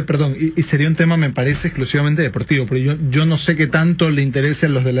Navarro. Aparte, perdón, y sería un tema, me parece, exclusivamente deportivo, pero yo no sé qué tanto le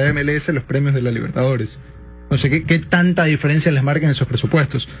interesan los de la MLS los premios de la Libertadores. No sé qué tanta diferencia les marcan esos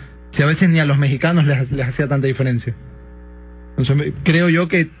presupuestos. Si a veces ni a los mexicanos les hacía tanta diferencia. Entonces, creo yo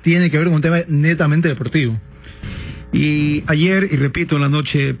que tiene que ver con un tema netamente deportivo. Y ayer, y repito, en la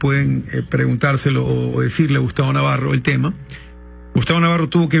noche pueden preguntárselo o decirle a Gustavo Navarro el tema. Gustavo Navarro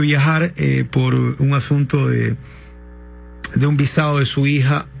tuvo que viajar por un asunto de un visado de su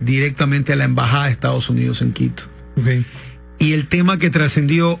hija directamente a la embajada de Estados Unidos en Quito. Okay. Y el tema que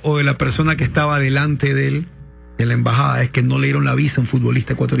trascendió, o de la persona que estaba delante de él en la embajada, es que no le dieron la visa a un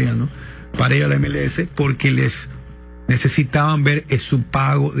futbolista ecuatoriano para ir a la MLS porque les necesitaban ver su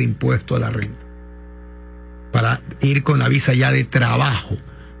pago de impuesto a la renta para ir con la visa ya de trabajo.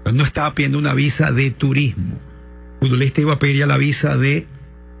 No estaba pidiendo una visa de turismo. El futbolista iba a pedir ya la visa de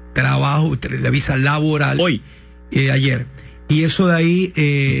trabajo, la visa laboral. Hoy. Ayer. Y eso de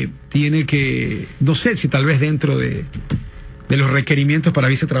ahí tiene que, no sé si tal vez dentro de los requerimientos para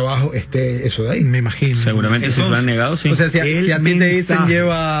visa de trabajo esté eso de ahí. Me imagino. Seguramente. Entonces, si lo han negado, sí. O sea, si a ti te dicen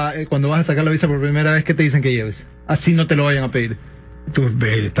cuando vas a sacar la visa por primera vez, ¿qué te dicen que lleves? Así no te lo vayan a pedir. Tus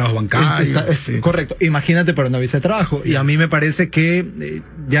estados bancarios. Sí. Correcto. Imagínate para una visa de trabajo. Y a mí me parece que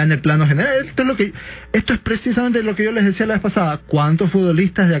ya en el plano general, esto es precisamente lo que yo les decía la vez pasada. ¿Cuántos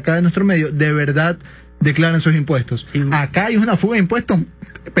futbolistas de acá de nuestro medio de verdad declaran sus impuestos? Acá hay una fuga de impuestos,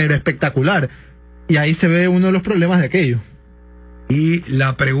 pero espectacular. Y ahí se ve uno de los problemas de aquello. Y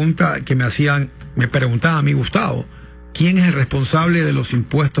la pregunta que me preguntaba a mí Gustavo, ¿quién es el responsable de los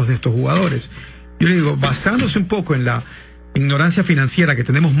impuestos de estos jugadores? Yo le digo, basándose un poco en la ignorancia financiera que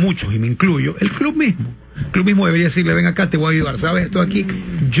tenemos muchos, y me incluyo, el club mismo debería decirle, ven acá, te voy a ayudar, ¿sabes? Esto aquí,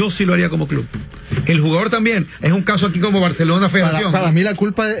 yo sí lo haría como club. El jugador también, es un caso aquí como Barcelona Federación. Para mí la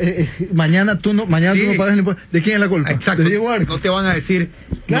culpa, mañana tú no pagas el impuesto. ¿De quién es la culpa? Exacto, no te van a decir,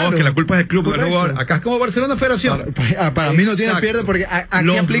 claro, no, que la culpa es del club, del jugador. Acá es como Barcelona Federación. Para mí no tiene pierde, porque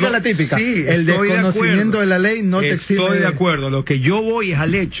aquí aplica la típica. Sí, el desconocimiento de la ley no te exime. Estoy de acuerdo, lo que yo voy es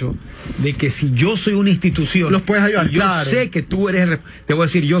al hecho de que si yo soy una institución, los puedes ayudar. Yo sé que tú eres, te voy a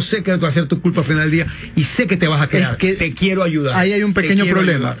decir, yo sé que va a ser tu culpa al final del día y sé que te vas a quedar. Te quiero ayudar. Ahí hay un pequeño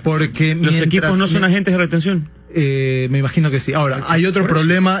problema, porque los equipos no son agentes de retención. Me imagino que sí. Ahora, hay otro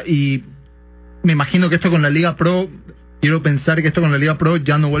problema, y me imagino que esto con la Liga Pro Quiero pensar que esto con la Liga Pro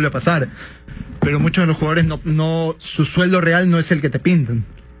ya no vuelve a pasar. Pero muchos de los jugadores no su sueldo real no es el que te pintan.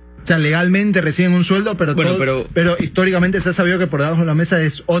 O sea, legalmente reciben un sueldo, pero históricamente se ha sabido que por debajo de la mesa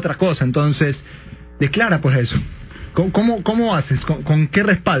es otra cosa. Entonces, declara pues eso. ¿Cómo haces? ¿Con qué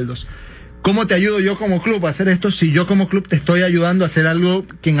respaldos? ¿Cómo te ayudo yo como club a hacer esto si yo como club te estoy ayudando a hacer algo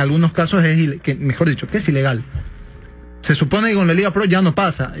que en algunos casos mejor dicho, que es ilegal? Se supone que con la Liga Pro ya no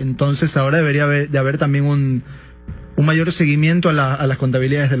pasa, entonces ahora debería de haber también un mayor seguimiento a las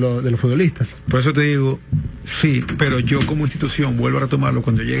contabilidades de los futbolistas. Por eso te digo, sí, pero yo como institución, vuelvo a retomarlo,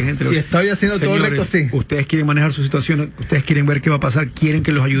 cuando llegue gente... Si estoy haciendo todo recto, sí. Ustedes quieren manejar su situación, ustedes quieren ver qué va a pasar, quieren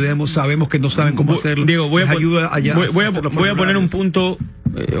que los ayudemos, sabemos que no saben cómo hacerlo. Diego, voy a poner un punto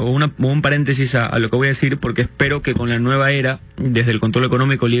o un paréntesis a lo que voy a decir, porque espero que con la nueva era, desde el control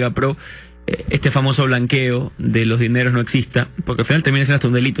económico Liga Pro, este famoso blanqueo de los dineros no exista, porque al final termina siendo hasta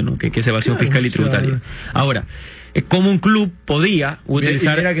un delito, ¿no? Que es evasión fiscal y tributaria. Ahora, como un club podía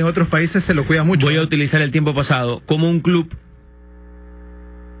utilizar... Mira que en otros países se lo cuida mucho. Voy a utilizar el tiempo pasado. Como un club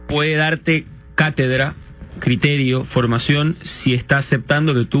puede darte cátedra, criterio, formación, si está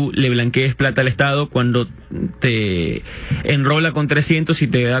aceptando que tú le blanquees plata al Estado cuando te enrola con 300 y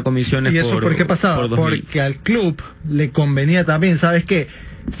te da comisiones. ¿Y eso por qué pasaba? Porque al club le convenía también, ¿sabes qué?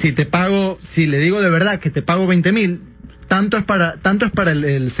 Si le digo de verdad que te pago 20.000, tanto es para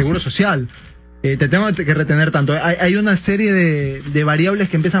el seguro social. Te tengo que retener tanto. Hay una serie de variables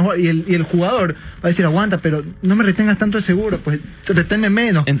que empiezan a jugar y el jugador va a decir, aguanta, pero no me retengas tanto de seguro, pues reténme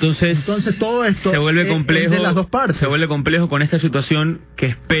menos. Entonces todo esto se vuelve complejo, de las dos partes. Se vuelve complejo con esta situación que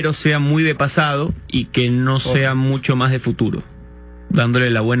espero sea muy de pasado y que no sea mucho más de futuro, dándole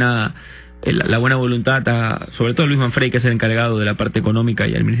la buena voluntad sobre todo a Luis Manfredi, que es el encargado de la parte económica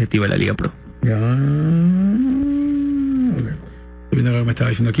y administrativa de la Liga Pro. Ya. Lo que me estaba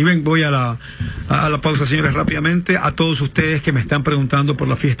diciendo aquí. Voy a la pausa, señores, rápidamente. A todos ustedes que me están preguntando por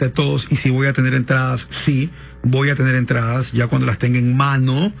la fiesta de todos y si voy a tener entradas, sí, voy a tener entradas. Ya cuando las tenga en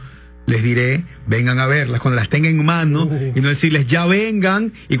mano, les diré, vengan a verlas. Cuando las tenga en mano y no decirles, ya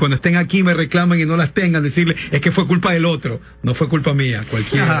vengan, y cuando estén aquí me reclaman y no las tengan, decirles, es que fue culpa del otro, no fue culpa mía.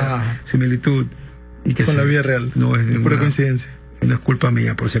 Cualquier similitud. Y que con la vida real. No es pura coincidencia. No es culpa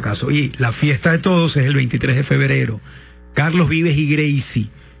mía, por si acaso. Y la fiesta de todos es el 23 de febrero. Carlos Vives y Gracie,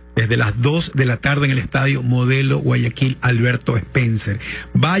 desde las 2 de la tarde en el estadio Modelo Guayaquil Alberto Spencer.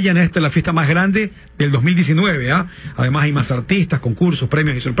 Vayan, esta es la fiesta más grande del 2019, ¿ah? Además hay más artistas, concursos,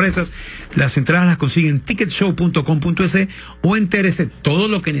 premios y sorpresas. Las entradas las consiguen en ticketshow.com.es o entérese todo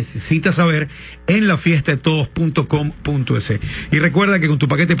lo que necesita saber en lafiestadetodos.com.es. Y recuerda que con tu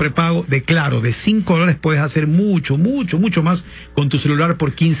paquete prepago de Claro de $5 puedes hacer mucho más con tu celular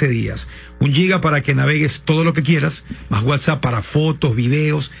por 15 días. 1 giga para que navegues todo lo que quieras, más WhatsApp para fotos,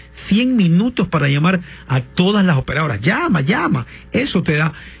 videos, 100 minutos para llamar a todas las operadoras. Llama. Eso te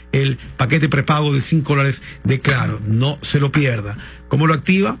da el paquete prepago de $5 de Claro. No se lo pierda. ¿Cómo lo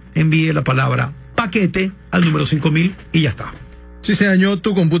activa? Envíe la palabra paquete al número 5000 y ya está. Si se dañó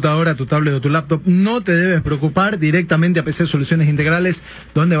tu computadora, tu tablet o tu laptop, no te debes preocupar. Directamente a PC Soluciones Integrales,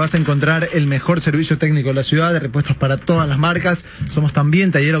 donde vas a encontrar el mejor servicio técnico de la ciudad, de repuestos para todas las marcas. Somos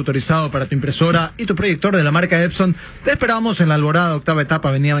también taller autorizado para tu impresora y tu proyector de la marca Epson. Te esperamos en la Alborada, octava etapa,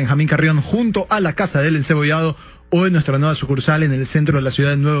 avenida Benjamín Carrión, junto a la Casa del Encebollado, o en nuestra nueva sucursal en el centro de la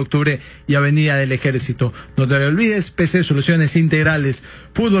ciudad, en 9 de octubre y Avenida del Ejército. No te olvides, PC Soluciones Integrales.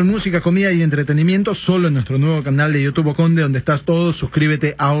 Fútbol, música, comida y entretenimiento solo en nuestro nuevo canal de YouTube Conde, donde estás todo.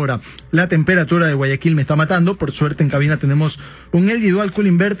 Suscríbete ahora. La temperatura de Guayaquil me está matando. Por suerte en cabina tenemos un LG Dual Cool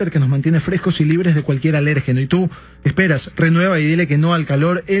Inverter que nos mantiene frescos y libres de cualquier alérgeno. Y tú esperas, renueva y dile que no al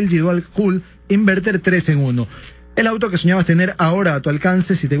calor. LG Dual Cool Inverter 3 en 1. El auto que soñabas tener ahora a tu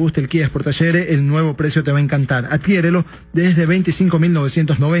alcance. Si te gusta el Kia Sportagere, el nuevo precio te va a encantar. Adquiérelo desde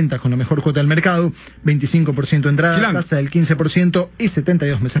 25.990 con la mejor cuota del mercado, 25% entrada, tasa del 15% y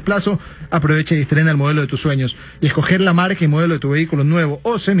 72 meses plazo. Aprovecha y estrena el modelo de tus sueños y escoger la marca y modelo de tu vehículo nuevo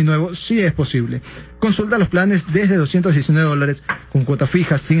o seminuevo si es posible. Consulta los planes desde $219 con cuota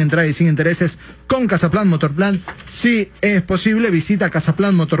fija, sin entrada y sin intereses, con Casaplan Motorplan. Si es posible, visita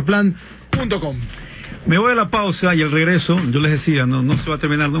casaplanmotorplan.com. Me voy a la pausa y al regreso, yo les decía, no se va a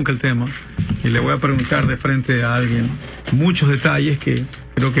terminar nunca el tema, y le voy a preguntar de frente a alguien muchos detalles que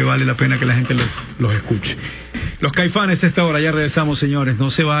creo que vale la pena que la gente los escuche. Los Caifanes a esta hora, ya regresamos, señores, no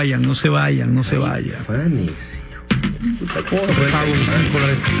se vayan. Pago $5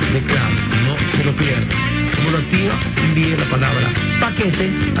 de Claro, no se lo pierdan. Como lo activa, envíe la palabra paquete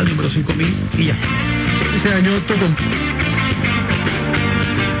al número 5000 y ya. Ese dañó tu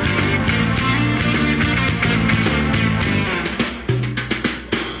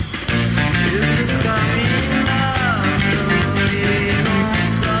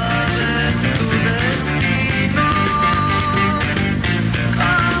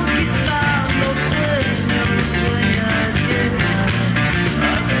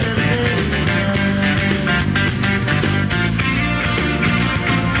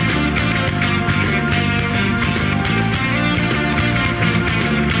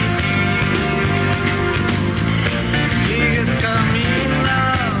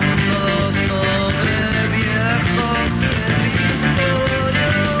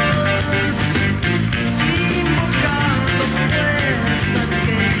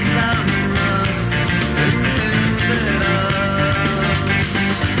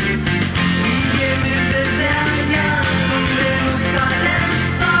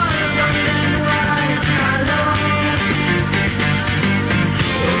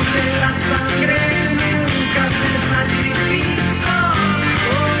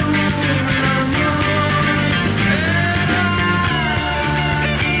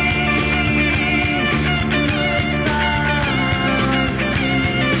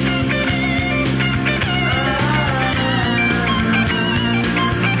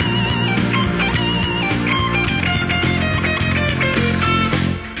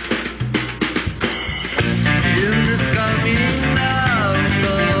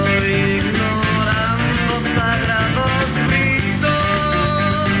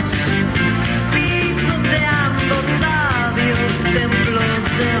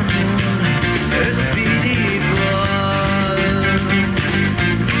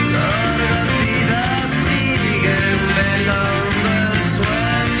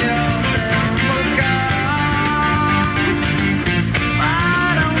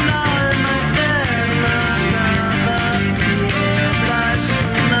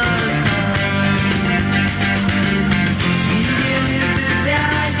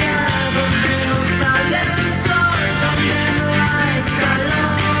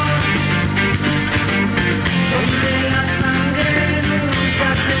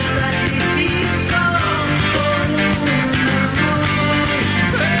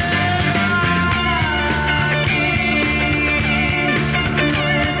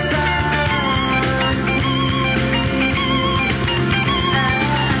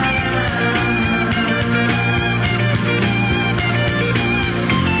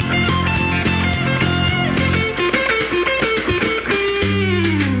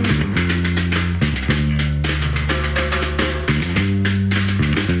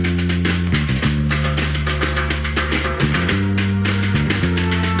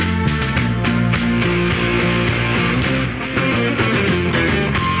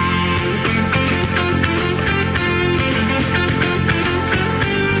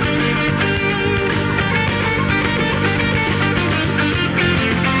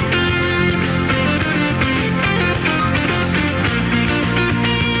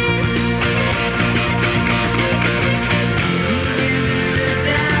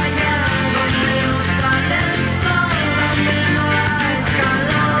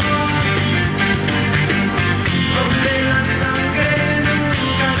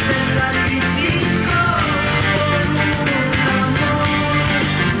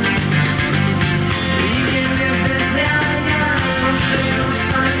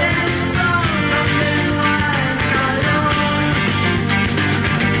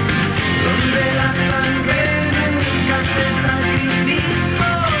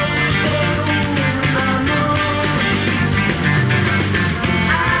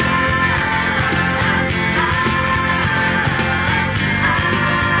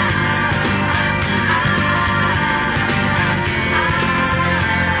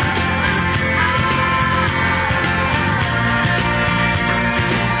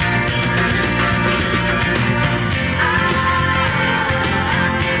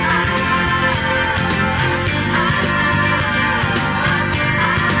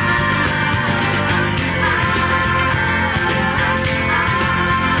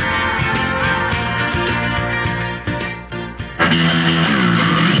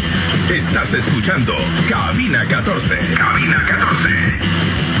escuchando Cabina 14. Cabina 14.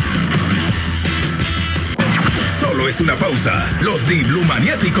 Solo es una pausa. Los Diblu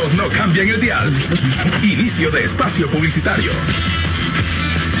maniáticos no cambian el dial. Inicio de espacio publicitario.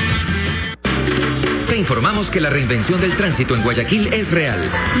 Te informamos que la reinvención del tránsito en Guayaquil es real.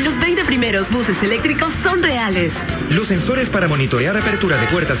 Los 20 primeros buses eléctricos son reales. Los sensores para monitorear apertura de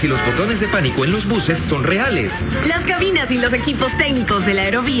puertas y los botones de pánico en los buses son reales. Las cabinas y los equipos técnicos de la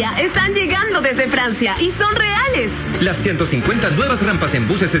aerovía están llegando desde Francia y son reales. Las 150 nuevas rampas en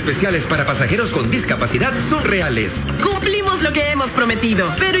buses especiales para pasajeros con discapacidad son reales. Cumplimos lo que hemos prometido,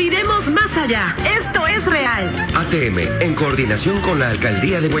 pero iremos más allá. Esto es real. ATM, en coordinación con la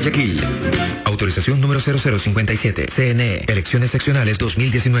Alcaldía de Guayaquil. Autorización número 0057. CNE, Elecciones Seccionales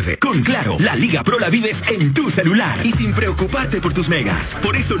 2019. Con Claro, la Liga Pro la vives en tu celular y sin preocuparte por tus megas.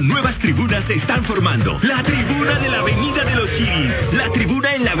 Por eso nuevas tribunas se están formando. La tribuna de la Avenida de los Chiris, la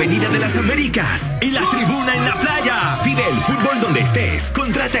tribuna en la Avenida de las Américas y la tribuna en la playa. Pide el fútbol donde estés.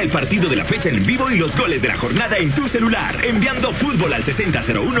 Contrata el partido de la fecha en vivo y los goles de la jornada en tu celular, enviando fútbol al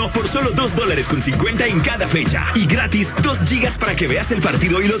 6001 por solo $2.50 en cada fecha. Y gratis 2 gigas para que veas el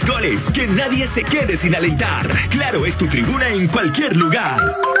partido y los goles. Que nadie se quede sin alentar. Claro es tu tribuna en cualquier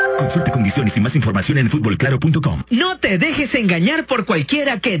lugar. Consulte condiciones y más información en futbolclaro.com. No te dejes engañar por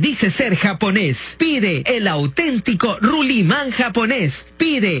cualquiera que dice ser japonés. Pide el auténtico Rulimán japonés.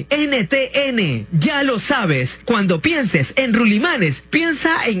 Pide NTN. Ya lo sabes. Cuando pienses en Rulimanes,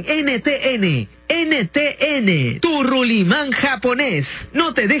 piensa en NTN. NTN, tu Rulimán japonés.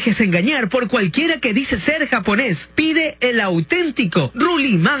 No te dejes engañar por cualquiera que dice ser japonés. Pide el auténtico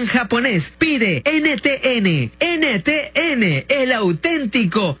Rulimán japonés. Pide NTN. NTN, el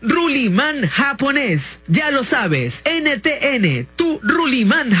auténtico Rulimán japonés. Ya lo sabes, NTN, tu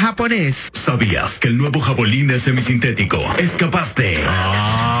Rulimán japonés. ¿Sabías que el nuevo Jabolín semisintético es capaz de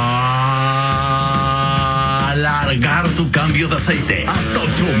alargar tu cambio de aceite hasta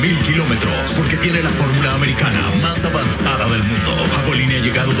 8,000 kilómetros? Porque tiene la fórmula americana más avanzada del mundo. Jabolín ha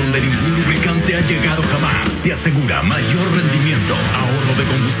llegado donde ningún lubricante ha llegado jamás. Te asegura mayor rendimiento, ahorro de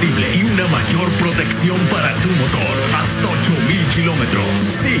combustible y una mayor protección para tu motor. Hasta 8,000 kilómetros.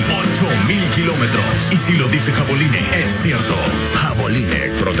 Sí, 8,000 kilómetros. Y si lo dice Jaboline, es cierto.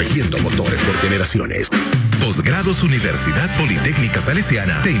 Jaboline, protegiendo motores por generaciones. Posgrados Universidad Politécnica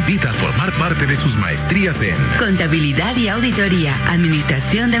Salesiana te invita a formar parte de sus maestrías en Contabilidad y Auditoría,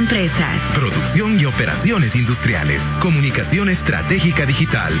 Administración de Empresas, Producción y Operaciones Industriales, Comunicación Estratégica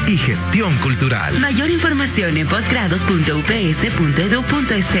Digital y Gestión Cultural. Mayor información en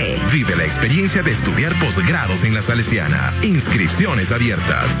posgrados.ups.edu.es. Vive la experiencia de estudiar posgrados en la Salesiana. Inscripciones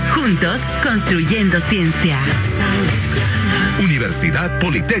abiertas. Juntos, construyendo ciencia. Universidad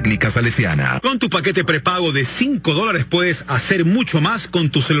Politécnica Salesiana. Con tu paquete prepago de $5 puedes hacer mucho más con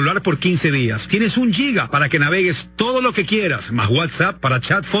tu celular por 15 días. Tienes 1 giga para que navegues todo lo que quieras, más WhatsApp para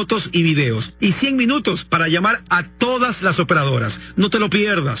chat, fotos y videos. Y 100 minutos para llamar a todas las operadoras. No te lo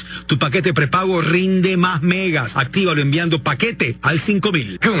pierdas. Tu paquete prepago rinde más megas. Actívalo enviando paquete al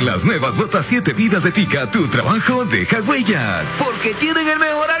 5000. Con las nuevas botas 7 vidas de Tica, tu trabajo deja huellas. Porque tienen el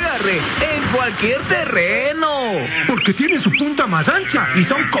mejor agarre en cualquier terreno. Porque tienen su punta más ancha y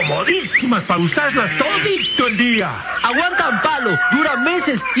son comodísimas para usarlas todo el día. Aguantan palo, duran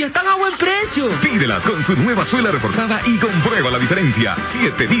meses y están a buen precio. Pídelas con su nueva suela reforzada y comprueba la diferencia.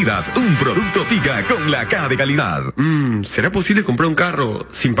 7 vidas, un producto Tica con la K de calidad. ¿Será posible comprar un carro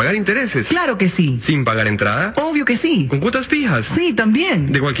sin pagar intereses? Claro que sí. ¿Sin pagar entrada? Obvio que sí. ¿Con cuotas fijas? Sí,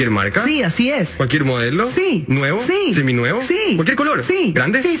 también. ¿De cualquier marca? Sí, así es. ¿Cualquier modelo? Sí. ¿Nuevo? Sí. ¿Seminuevo? Sí. ¿Cualquier color? Sí.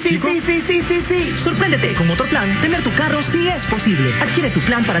 ¿Grande? Sí, sí, ¿Chico? sí. Sorpréndete. Con Motorplan, tener tu carro sí es posible. Adquiere tu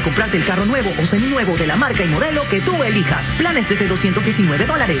plan para comprarte el carro nuevo o seminuevo de la marca y modelo que tú elijas. Planes desde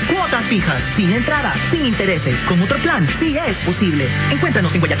 $219. Cuotas fijas. Sin entrada. Sin intereses. Con Motorplan sí es posible.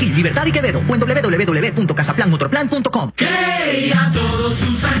 Encuéntranos en Guayaquil, Libertad y Quevedo o en www.casaplanmotorplan.com. Que ya todos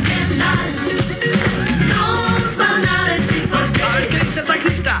usan Kendall. Nos van a decir por qué. A ver qué dice el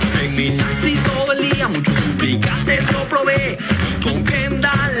taxista. En mi taxi todo el día muchos lubricantes lo probé. Con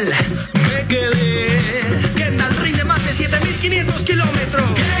Kendall me quedé. Kendall rinde más de 7,500 kilómetros.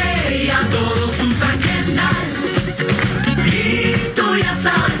 Que ya todos usan Kendall. Y tú ya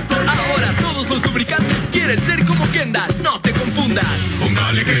sabes por qué. Ahora todos los lubricantes quieren ser como Kendall. No te confundas.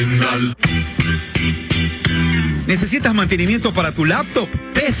 Póngale Kendall. ¿Necesitas mantenimiento para tu laptop?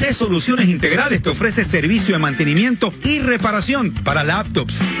 PC Soluciones Integrales te ofrece servicio de mantenimiento y reparación para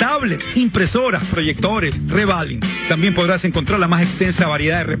laptops, tablets, impresoras, proyectores, revaling. También podrás encontrar la más extensa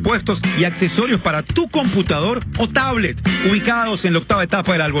variedad de repuestos y accesorios para tu computador o tablet, ubicados en la 8ª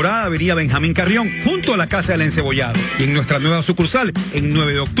etapa de la Alborada, Avenida Benjamín Carrión, junto a la Casa del Encebollado, y en nuestra nueva sucursal, en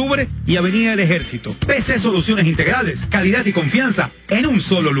 9 de octubre y Avenida del Ejército. PC Soluciones Integrales, calidad y confianza en un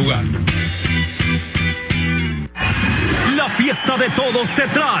solo lugar. La fiesta de todos te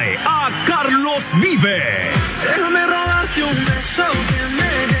trae a Carlos Vive. Déjame robarte un beso que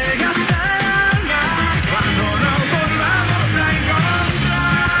me llegue hasta el alma cuando nos volvamos a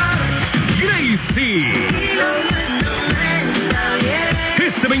encontrar. Gracie.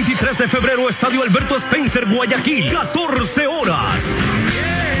 Este 23 de febrero, Estadio Alberto Spencer, Guayaquil, 14 horas.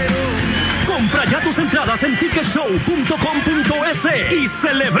 Compra ya tus entradas en ticketshow.com.es y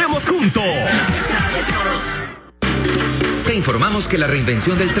celebremos juntos. Te informamos que la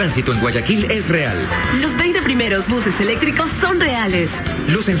reinvención del tránsito en Guayaquil es real. Los 20 primeros buses eléctricos son reales.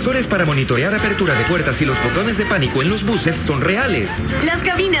 Los sensores para monitorear apertura de puertas y los botones de pánico en los buses son reales. Las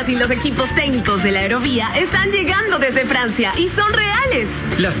cabinas y los equipos técnicos de la aerovía están llegando desde Francia y son reales.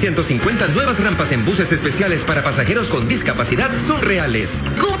 Las 150 nuevas rampas en buses especiales para pasajeros con discapacidad son reales.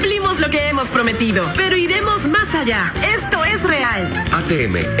 Cumplimos lo que hemos prometido, pero iremos más allá. Esto es real.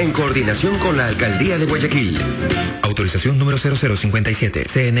 ATM, en coordinación con la Alcaldía de Guayaquil. Autorización número 0057.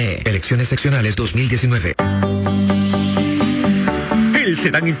 CNE, Elecciones Seccionales 2019. El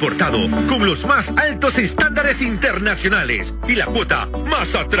sedán importado con los más altos estándares internacionales y la cuota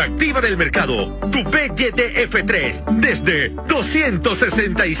más atractiva del mercado. Tu F3 desde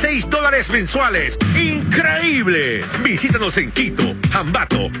 $266 mensuales. ¡Increíble! Visítanos en Quito,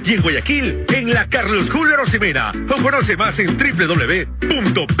 Ambato y en Guayaquil en la Carlos Julio Rosimena o conoce más en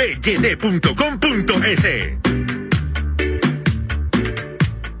www.byd.com.es.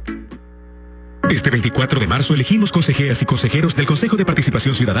 Este 24 de marzo elegimos consejeras y consejeros del Consejo de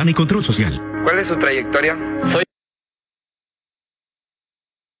Participación Ciudadana y Control Social. ¿Cuál es su trayectoria? Soy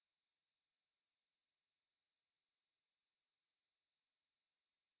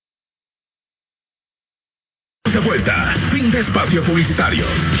de vuelta, fin de espacio publicitario.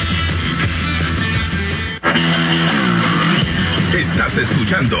 Estás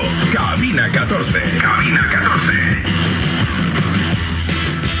escuchando Cabina 14. Cabina 14.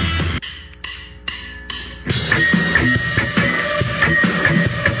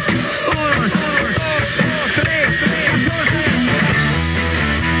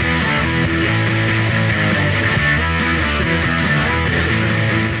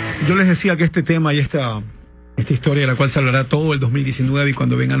 Yo les decía que este tema y esta historia de la cual se hablará todo el 2019 y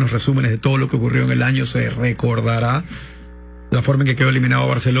cuando vengan los resúmenes de todo lo que ocurrió en el año se recordará la forma en que quedó eliminado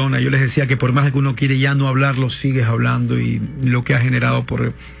Barcelona. Yo les decía que por más que uno quiere ya no hablarlo, sigues hablando y lo que ha generado por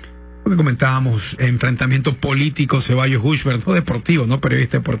lo que comentábamos, enfrentamiento político, Ceballos-Hushberg, no deportivo, no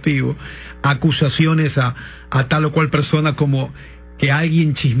periodista deportivo, acusaciones a tal o cual persona como que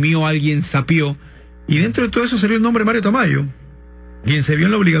alguien chismeó, alguien sapió, y dentro de todo eso salió el nombre Mario Tamayo, quien se vio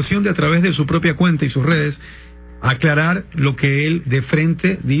en la obligación de a través de su propia cuenta y sus redes aclarar lo que él de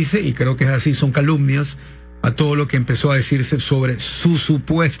frente dice, y creo que es así, son calumnias a todo lo que empezó a decirse sobre su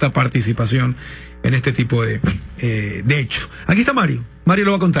supuesta participación en este tipo de hecho. Aquí está Mario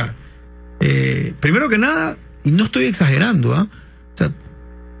lo va a contar. Primero que nada, y no estoy exagerando, o sea,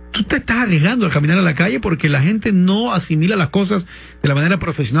 tú te estás arriesgando al caminar a la calle porque la gente no asimila las cosas de la manera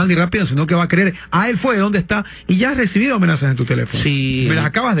profesional ni rápida, sino que va a creer, él fue, ¿dónde está? Y ya has recibido amenazas en tu teléfono. Sí. Me las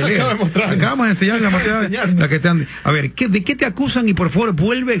acabas de leer. Acabamos de enseñar la que te han... A ver, ¿de qué te acusan? Y por favor,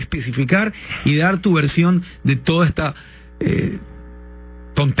 vuelve a especificar y dar tu versión de toda esta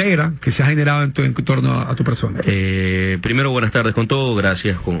tontera que se ha generado en torno a tu persona. Primero, buenas tardes con todos,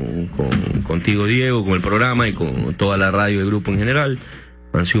 gracias contigo, Diego, con el programa y con toda la radio y el grupo en general.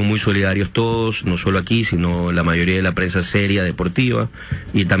 Han sido muy solidarios todos, no solo aquí, sino la mayoría de la prensa seria, deportiva,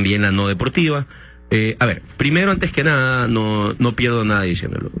 y también la no deportiva. A ver, primero, antes que nada, no pierdo nada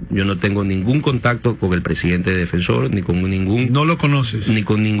diciéndolo. Yo no tengo ningún contacto con el presidente de Defensor, ni con ningún... No lo conoces. Ni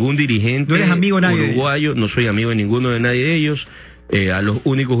con ningún dirigente. No eres amigo de nadie uruguayo, no soy amigo de ninguno de nadie de ellos. A los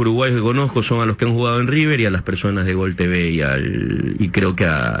únicos uruguayos que conozco son a los que han jugado en River y a las personas de Gol TV y creo que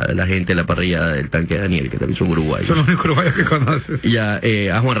a la gente de la parrilla del tanque de Daniel, que también son uruguayos. Son los únicos uruguayos que conoces. Y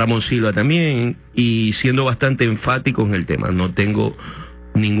a Juan Ramón Silva también, y siendo bastante enfático en el tema, no tengo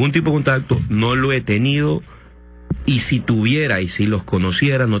ningún tipo de contacto, no lo he tenido, y si tuviera y si los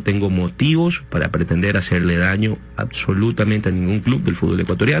conociera, no tengo motivos para pretender hacerle daño absolutamente a ningún club del fútbol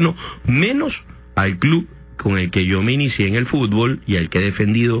ecuatoriano, menos al club con el que yo me inicié en el fútbol y al que he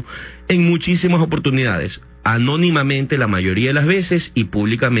defendido en muchísimas oportunidades. anónimamente la mayoría de las veces y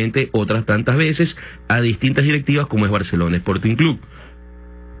públicamente otras tantas veces a distintas directivas como es Barcelona Sporting Club.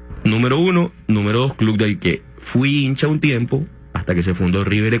 Número 1, número 2, club del que fui hincha un tiempo hasta que se fundó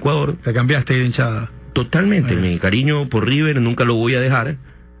River Ecuador. ¿Te cambiaste de hinchada? Totalmente, mi cariño por River nunca lo voy a dejar,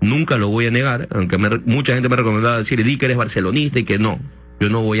 nunca lo voy a negar, aunque mucha gente me ha recomendado decir, di que eres barcelonista y que no. Yo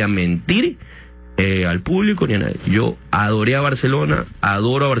no voy a mentir al público ni a nadie. Yo adoré a Barcelona,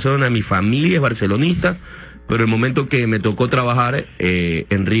 adoro a Barcelona, mi familia es barcelonista, pero el momento que me tocó trabajar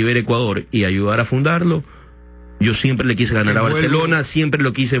en River Ecuador y ayudar a fundarlo, yo siempre le quise ganar a Barcelona, siempre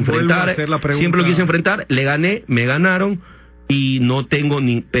lo quise enfrentar, le gané, me ganaron y no tengo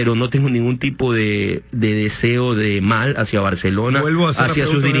ningún tipo de deseo de mal hacia Barcelona, hacia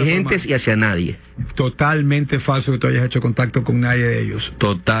sus dirigentes y hacia nadie. Totalmente falso que tú hayas hecho contacto con nadie de ellos.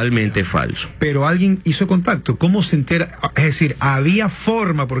 Totalmente falso. Pero alguien hizo contacto, ¿cómo se entera? Es decir, había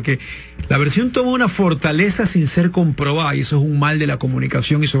forma, porque la versión toma una fortaleza sin ser comprobada, y eso es un mal de la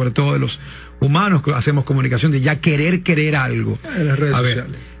comunicación y sobre todo de los humanos que hacemos comunicación, de ya querer algo. Las redes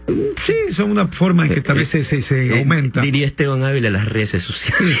sociales. Sí, son una forma en que tal vez se aumenta. Diría Esteban Ávila, las redes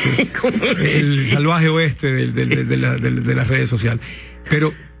sociales. El salvaje oeste de las redes sociales.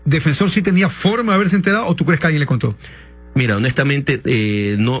 Pero, ¿Defensor sí tenía forma de haberse enterado o tú crees que alguien le contó? Mira, honestamente,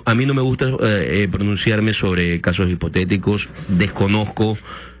 a mí no me gusta pronunciarme sobre casos hipotéticos. Desconozco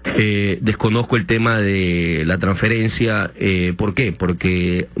el tema de la transferencia. ¿Por qué?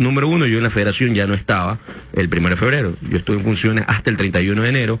 Porque, número 1, yo en la federación ya no estaba el 1 de febrero. Yo estuve en funciones hasta el 31 de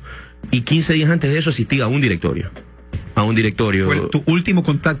enero y 15 días antes de eso asistí a un directorio. Fue tu último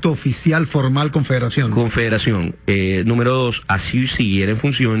contacto oficial, formal con federación. Con federación. Número 2, así siguiera en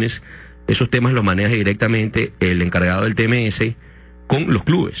funciones. Esos temas los maneja directamente el encargado del TMS con los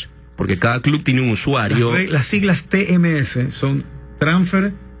clubes, porque cada club tiene un usuario. Las siglas TMS son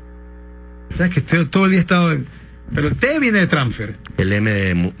transfer. ¿Sabes que todo el día he estado en... Pero el T viene de transfer. El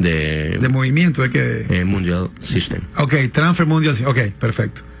M de movimiento, ¿de qué? Mundial System. Ok, transfer mundial. Ok,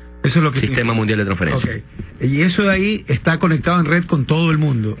 perfecto. Eso es lo que Sistema Mundial de Transferencia. Okay. Y eso de ahí está conectado en red con todo el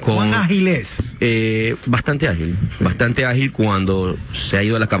mundo. ¿Cuán ágil es? Bastante ágil. Bastante ágil cuando se ha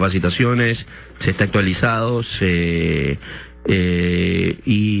ido a las capacitaciones, se está actualizado,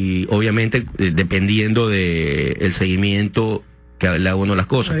 y obviamente dependiendo de el seguimiento que le haga uno las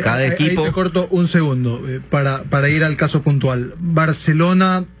cosas. Cada equipo... Ahí te corto un segundo para ir al caso puntual.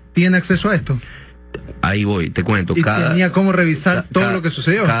 ¿Barcelona tiene acceso a esto? Ahí voy, te cuento. ¿Y tenía cómo revisar todo lo que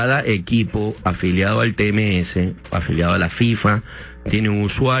sucedió? Cada equipo afiliado al TMS, afiliado a la FIFA, tiene un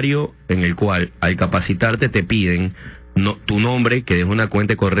usuario en el cual al capacitarte te piden tu nombre, que es una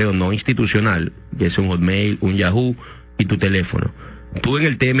cuenta de correo no institucional, que es un Hotmail, un Yahoo, y tu teléfono. Tú en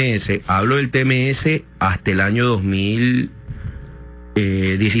el TMS, hablo del TMS hasta el año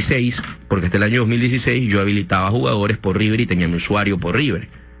 2016, porque hasta el año 2016 yo habilitaba jugadores por River y tenía mi usuario por River.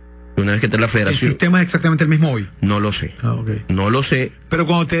 Una vez que está en la federación... ¿El sistema es exactamente el mismo hoy? No lo sé. Okay. No lo sé. Pero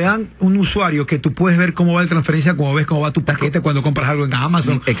cuando te dan un usuario que tú puedes ver cómo va la transferencia, como ves cómo va tu paquete cuando compras algo en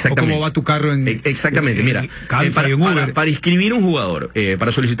Amazon, o cómo va tu carro en... Exactamente, mira, para inscribir un jugador,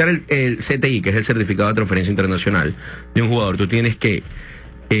 para solicitar el CTI, que es el Certificado de Transferencia Internacional de un jugador, tú tienes que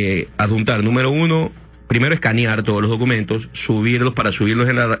adjuntar, número 1... Primero escanear todos los documentos, para subirlos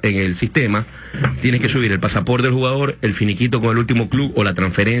en el sistema. Tienes que subir el pasaporte del jugador, el finiquito con el último club o la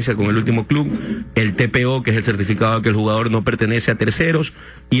transferencia con el último club, el TPO, que es el certificado de que el jugador no pertenece a terceros,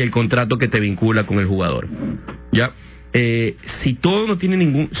 y el contrato que te vincula con el jugador. ¿Ya? Si no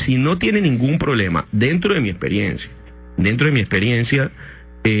tiene ningún problema, dentro de mi experiencia,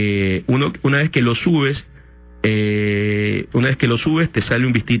 una vez que lo subes, te sale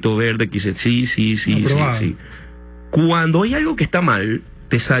un vistito verde que dice sí. Cuando hay algo que está mal,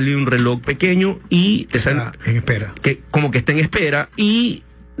 te sale un reloj pequeño y te sale en espera, como que está en espera, y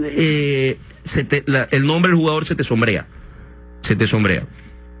el nombre del jugador se te sombrea.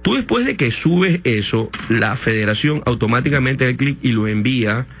 Tú, después de que subes eso, la federación automáticamente da clic y lo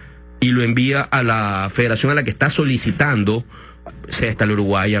envía a la federación a la que está solicitando, sea esta la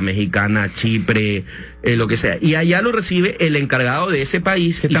uruguaya, mexicana, Chipre, lo que sea, y allá lo recibe el encargado de ese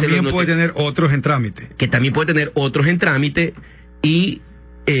país, que también puede tener otros en trámite, y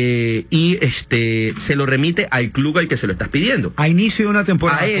se lo remite al club al que se lo estás pidiendo a inicio de una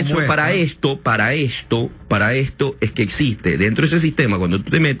temporada. Para esto es que existe dentro de ese sistema. Cuando tú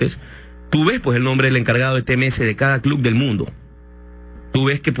te metes, tú ves pues el nombre del encargado de TMS de cada club del mundo. Tú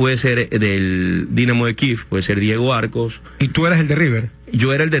ves que puede ser del Dinamo de Kiev, puede ser Diego Arcos. ¿Y tú eras el de River?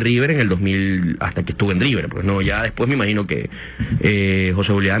 Yo era el de River en el 2000, hasta que estuve en River, pues no, ya después me imagino que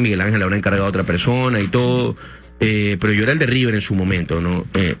José Julián, Miguel Ángel habrá encargado a otra persona y todo, pero yo era el de River en su momento, ¿no?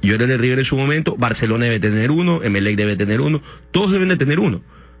 Yo era el de River en su momento, Barcelona debe tener uno, Emelec debe tener uno, todos deben de tener uno.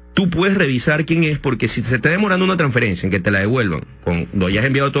 Tú puedes revisar quién es, porque si se está demorando una transferencia en que te la devuelvan, cuando hayas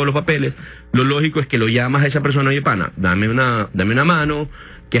enviado todos los papeles, lo lógico es que lo llamas a esa persona, oye pana, dame una mano,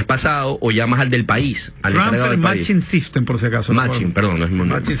 que has pasado, o llamas al del país, al encargado del país. Matching System, por si acaso. Matching, perdón, no es mi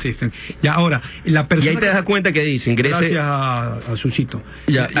Matching System. Ya, ahora, la persona... Y ahí te das cuenta que dice, ingrese... Gracias a Susito.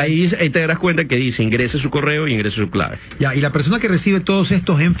 Ya, ahí te darás cuenta que dice, ingrese su correo y ingrese su clave. Ya, y la persona que recibe todos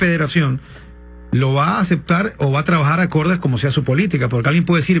estos en federación, lo va a aceptar o va a trabajar acorde como sea su política, porque alguien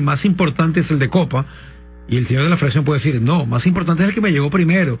puede decir, más importante es el de Copa, y el señor de la federación puede decir, no, más importante es el que me llegó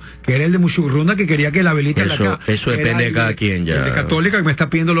primero, que era el de Muchurruna, que quería que la velita de acá. Eso depende de cada quien, ya. El de Católica que me está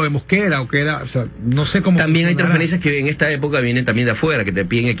pidiendo lo de Mosquera, o que era, o sea, no sé cómo... También hay transferencias que en esta época vienen también de afuera, que te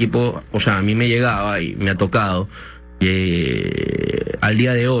piden equipos, o sea, a mí me llegaba y me ha tocado, al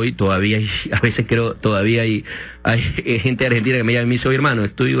día de hoy todavía hay, a veces creo todavía hay gente de Argentina que me llama y me dice, oye hermano,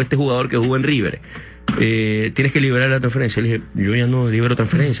 este jugador que jugó en River, tienes que liberar la transferencia. Le dije, yo ya no libero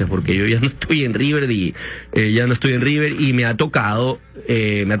transferencias porque yo ya no estoy en River y me ha tocado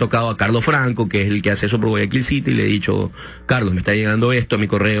a Carlos Franco, que es el que hace eso por Guayaquil City, y le he dicho, Carlos, me está llegando esto a mi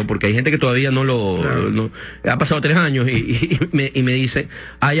correo, porque hay gente que todavía no ha pasado 3 años y me dice,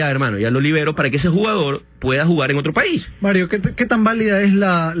 ya hermano, ya lo libero para que ese jugador pueda jugar en otro país. Mario, ¿qué tan válida es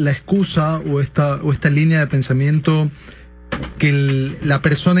la excusa o esta línea de pensamiento que la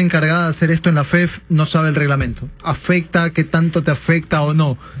persona encargada de hacer esto en la FEF no sabe el reglamento? ¿Afecta? ¿Qué tanto te afecta o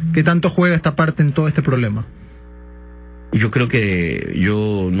no? ¿Qué tanto juega esta parte en todo este problema? Yo creo que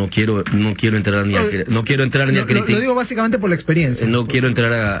yo no quiero entrar ni a criticar. Lo digo básicamente por la experiencia. No quiero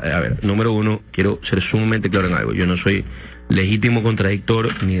entrar a ver, número uno, quiero ser sumamente claro en algo. Yo no soy legítimo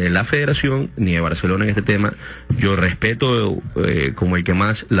contradictor ni de la federación ni de Barcelona en este tema. Yo respeto como el que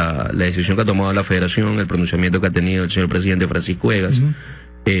más la decisión que ha tomado la federación, el pronunciamiento que ha tenido el señor presidente Francisco Egas,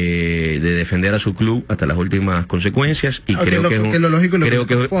 de defender a su club hasta las últimas consecuencias, y creo que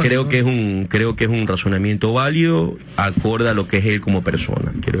es un razonamiento válido acorde a lo que es él como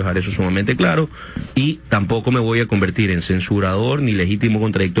persona. Quiero dejar eso sumamente claro, y tampoco me voy a convertir en censurador ni legítimo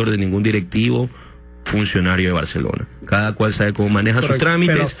contradictor de ningún directivo funcionario de Barcelona. Cada cual sabe cómo maneja sus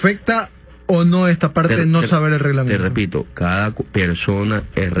trámites. Pero afecta o no esta parte de no saber el reglamento. Te repito, cada persona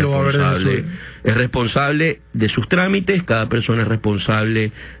es responsable de sus trámites, cada persona es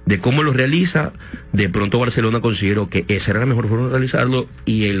responsable de cómo los realiza. De pronto Barcelona consideró que esa era la mejor forma de realizarlo,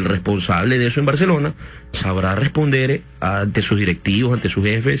 y el responsable de eso en Barcelona sabrá responder ante sus directivos, ante sus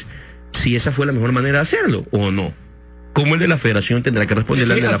jefes, si esa fue la mejor manera de hacerlo o no. Como el de la federación tendrá que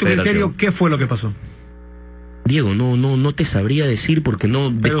responderle al de la federación. ¿Qué fue lo que pasó? Diego, no te sabría decir porque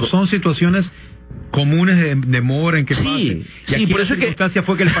no... Pero son situaciones comunes de demora en que sí, y por eso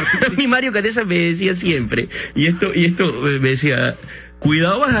fue que el partido... Mi Mario Cadesa me decía siempre, y esto me decía,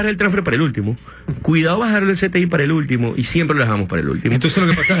 cuidado bajar el transfer para el último, cuidado bajar el CTI para el último, y siempre lo dejamos para el último. Entonces lo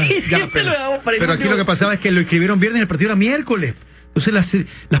que pasaba... pero aquí lo que pasaba es que lo escribieron viernes y el partido era miércoles. Entonces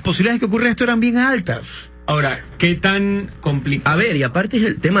las posibilidades de que ocurriera esto eran bien altas. Ahora, ¿qué tan complicado? A ver, y aparte es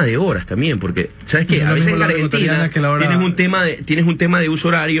el tema de horas también, porque sabes que a veces en Argentina tienes un tema de uso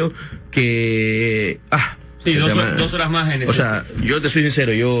horario que sí, dos horas más en ese. O sea, yo te soy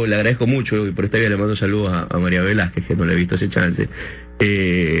sincero, yo le agradezco mucho, y por esta vía le mando saludos a María Velázquez, que no le he visto ese chance.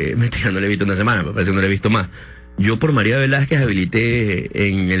 Mentira, no le he visto una semana, me parece que no le he visto más. Yo por María Velázquez habilité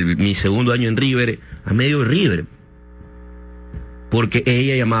en mi segundo año en River, a medio River, porque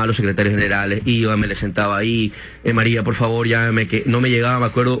ella llamaba a los secretarios generales, iba, me le sentaba ahí, María, por favor, llámame, que no me llegaba, me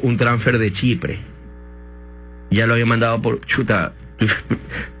acuerdo, un transfer de Chipre. Ya lo había mandado por... Chuta,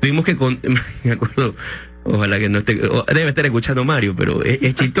 tuvimos que... me acuerdo... Ojalá que no esté... Debe estar escuchando Mario, pero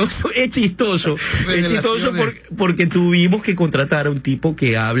es chistoso porque tuvimos que contratar a un tipo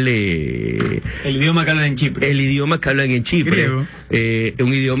que hable... El idioma que hablan en Chipre. El idioma que hablan en Chipre. Un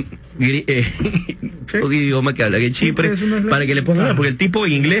idioma que hablan en Chipre, para que le pongan hablar, porque el tipo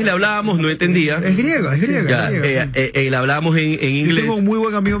en inglés le hablábamos, no entendía. Es griega. Le hablábamos en inglés. Yo tengo un muy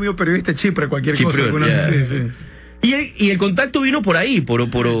buen amigo mío periodista de Chipre, cualquier cosa. Y el contacto vino por ahí, por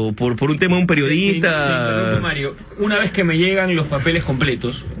un tema de un periodista. Mario, una vez que me llegan los papeles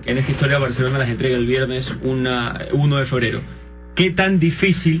completos, en esta historia Barcelona las entrega el viernes 1 de febrero, ¿qué tan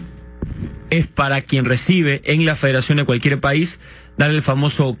difícil es para quien recibe en la federación de cualquier país dar el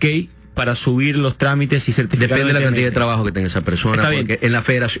famoso OK para subir los trámites y certificar? Depende de la cantidad de trabajo que tenga esa persona. Porque en la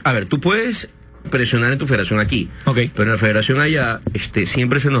federación, a ver, tú puedes presionar en tu federación aquí. Pero en la federación allá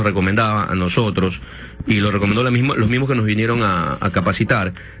siempre se nos recomendaba a nosotros, y lo recomendó los mismos que nos vinieron a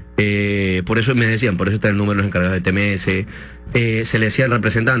capacitar. Por eso me decían, por eso está el número de los encargados de TMS. Se le decía al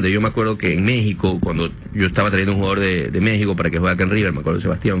representante. Yo me acuerdo que en México, cuando yo estaba trayendo un jugador de México para que juegue acá en River, me acuerdo de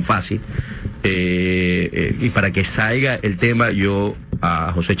Sebastián Fassi, y para que salga el tema, yo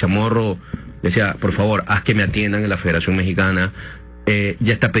a José Chamorro le decía, por favor, haz que me atiendan en la Federación Mexicana.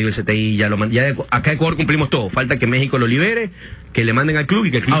 Ya está pedido el CTI, acá en Ecuador cumplimos todo, falta que México lo libere, que le manden al club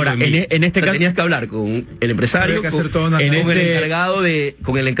y que el club ahora lo envíe. en este caso tenías que hablar con el empresario, con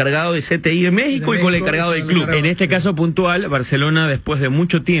el encargado de CTI de México y con el encargado del club. En este caso puntual, Barcelona, después de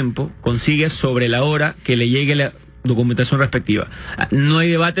mucho tiempo, consigue sobre la hora que le llegue la documentación respectiva. No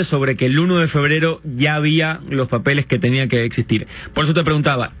hay debate sobre que el 1 de febrero ya había los papeles que tenían que existir. Por eso te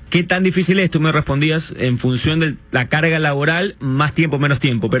preguntaba, ¿qué tan difícil es? Tú me respondías en función de la carga laboral, más tiempo, menos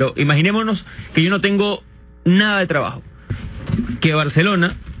tiempo. Pero imaginémonos que yo no tengo nada de trabajo, que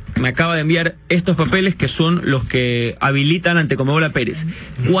Barcelona me acaba de enviar estos papeles que son los que habilitan ante Conmebol a Pérez.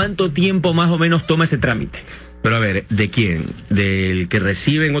 ¿Cuánto tiempo más o menos toma ese trámite? Pero a ver, ¿de quién? ¿Del que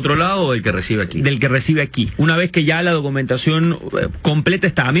recibe en otro lado o del que recibe aquí? Del que recibe aquí. Una vez que ya la documentación completa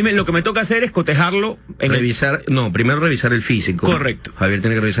está. A mí lo que me toca hacer es cotejarlo. Primero revisar el físico. Correcto. Javier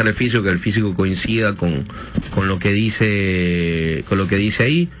tiene que revisar el físico, que el físico coincida con lo que dice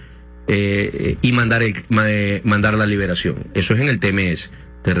ahí, y mandar la liberación. Eso es en el TMS.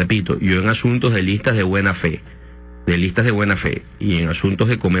 Te repito, yo en asuntos de listas de buena fe, y en asuntos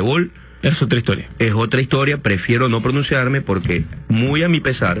de Conmebol, es otra historia. Es otra historia, prefiero no pronunciarme porque, muy a mi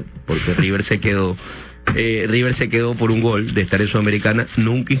pesar, porque River se quedó por un gol de estar en Sudamericana,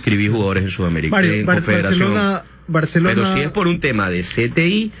 nunca inscribí jugadores en Sudamérica, en Confederación. Barcelona... Pero si es por un tema de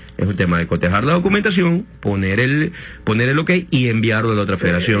CTI, es un tema de cotejar la documentación, poner el ok y enviarlo a la otra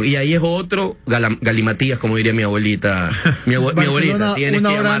federación. Y ahí es otro galimatías, como diría mi abuelita. Mi abuelita.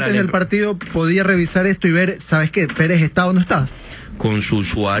 Una hora antes del partido podía revisar esto y ver, ¿sabes qué? ¿Pérez está o no está? Con su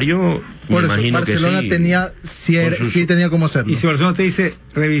usuario, me imagino Barcelona que sí. sí tenía cómo hacerlo. Y si Barcelona te dice,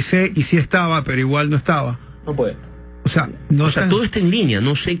 revisé y sí estaba, pero igual no estaba. No puede. O sea, todo está en línea,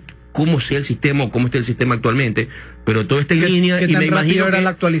 no sé cómo sea el sistema o cómo está el sistema actualmente, pero todo está en línea. ¿Qué y tan me imagino era la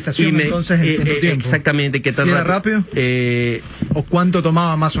actualización entonces en tu tiempo? Exactamente, ¿qué tan ¿Sí era rápido? ¿O cuánto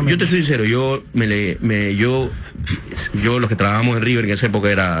tomaba más o menos? Yo te soy sincero, yo los que trabajamos en River en esa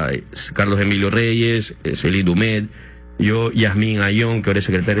época era Carlos Emilio Reyes, Celín Dumet, yo, Yasmín Ayón, que ahora es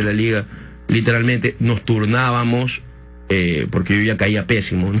secretario de la liga, literalmente nos turnábamos, porque yo ya caía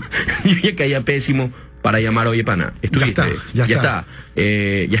pésimo, ¿no? Para llamar, oye, pana, estuviste, ya está,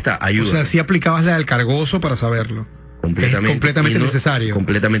 ayuda. O sea, sí aplicabas la del cargoso para saberlo. Completamente necesario.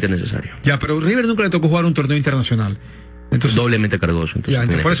 Completamente necesario. Ya, pero River nunca le tocó jugar un torneo internacional. Entonces, doblemente cargoso.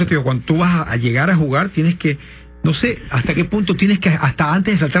 Entonces por eso te digo, cuando tú vas a llegar a jugar, tienes que, no sé hasta qué punto tienes que, hasta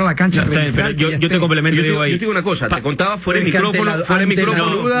antes de saltar a la cancha, pero yo te complemento. Yo te digo una cosa, te contaba fuera de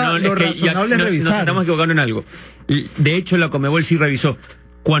micrófono. Lo razonable es revisar. Nos estamos equivocando en algo. De hecho, la Conmebol sí revisó.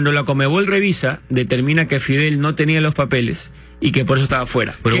 Cuando la Conmebol revisa, determina que Fidel no tenía los papeles y que por eso estaba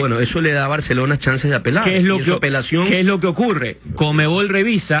fuera. Pero bueno, eso le da a Barcelona chances de apelar. ¿Qué es lo que ocurre? Conmebol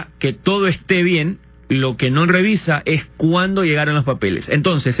revisa que todo esté bien, lo que no revisa es cuándo llegaron los papeles.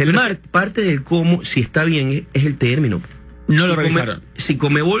 Entonces, parte de cómo, si está bien, es el término. No lo revisaron. Si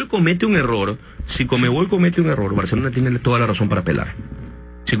Conmebol comete un error, Barcelona tiene toda la razón para apelar.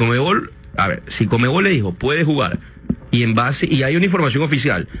 Si Conmebol le dijo, puede jugar, y hay una información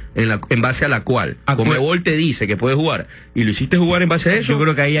oficial en base a la cual Conmebol te dice que puedes jugar y lo hiciste jugar en base a eso, yo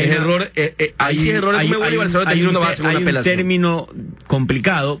creo que ahí hay error de Conmebol y Barcelona hay un término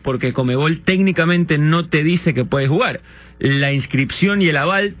complicado porque Conmebol técnicamente no te dice que puedes jugar. La inscripción y el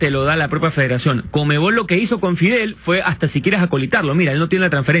aval te lo da la propia federación. Conmebol lo que hizo con Fidel fue hasta si quieres acolitarlo. Mira, él no tiene la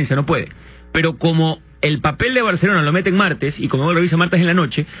transferencia, no puede. Pero como el papel de Barcelona lo mete en martes y Conmebol revisa martes en la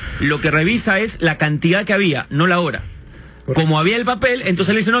noche, lo que revisa es la cantidad que había, no la hora. Como había el papel,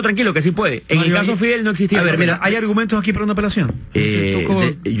 entonces le dice, no, tranquilo, que sí puede. En el caso Fidel no existía. A ver, mira, ¿hay argumentos aquí para una apelación?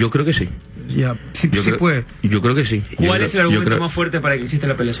 Yo creo que sí. Sí puede. Yo creo que sí. ¿Cuál es el argumento más fuerte para que exista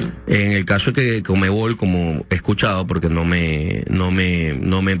la apelación? En el caso que Conmebol, como he escuchado, porque no me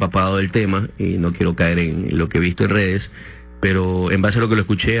he empapado del tema y no quiero caer en lo que he visto en redes, pero en base a lo que lo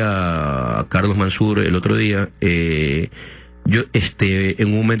escuché a Carlos Mansur el otro día, en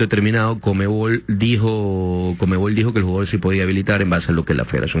un momento determinado Conmebol dijo que el jugador se podía habilitar en base a lo que la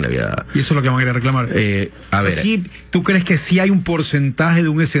federación le había... Y eso es lo que van a ir a reclamar. A ver, aquí, ¿tú crees que sí hay un porcentaje de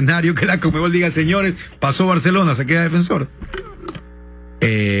un escenario que la Conmebol diga, señores, pasó Barcelona, se queda defensor?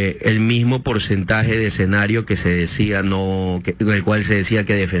 El mismo porcentaje de escenario que se decía en el cual se decía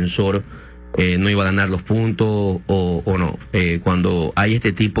que defensor no iba a ganar los puntos o no. Cuando hay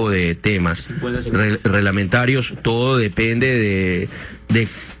este tipo de temas reglamentarios, todo depende de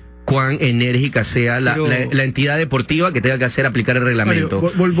cuán enérgica sea la entidad deportiva que tenga que hacer aplicar el reglamento.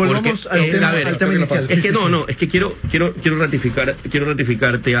 Volvamos al tema inicial. Es que es que quiero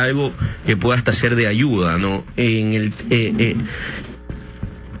ratificarte algo que pueda hasta ser de ayuda, ¿no?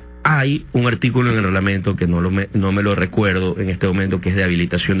 Hay un artículo en el reglamento que no me lo recuerdo en este momento, que es de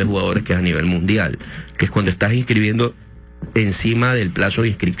habilitación de jugadores, que es a nivel mundial, que es cuando estás inscribiendo encima del plazo de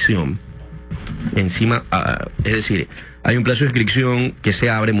inscripción, es decir, hay un plazo de inscripción que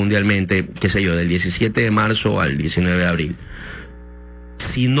se abre mundialmente, qué sé yo, del 17 de marzo al 19 de abril.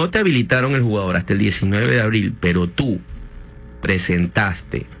 Si no te habilitaron el jugador hasta el 19 de abril, pero tú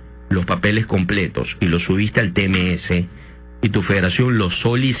presentaste los papeles completos y los subiste al TMS y tu federación lo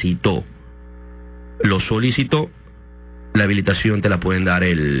solicitó, la habilitación te la pueden dar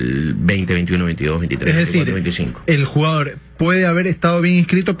el 20, 21, 22, 23, es decir, 24, 25. El jugador puede haber estado bien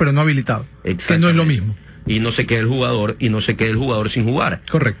inscrito pero no habilitado, que no es lo mismo. Y no se queda el jugador sin jugar.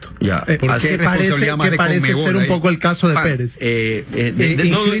 Correcto. Ya. Porque parece ser un poco el caso de Pérez.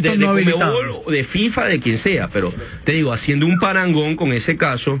 De Conmebol, de FIFA, de quien sea, pero te digo, haciendo un parangón con ese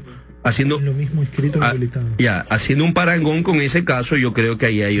caso, haciendo lo mismo inscrito que habilitado. Haciendo un parangón con ese caso, yo creo que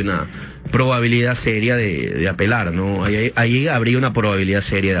ahí hay una probabilidad seria de apelar, ¿no? Ahí habría una probabilidad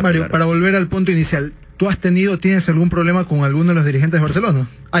seria de apelar. Mario, para volver al punto inicial, ¿tienes algún problema con alguno de los dirigentes de Barcelona?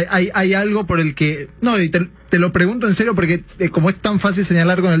 ¿Hay algo por el que... No, y te lo pregunto en serio porque como es tan fácil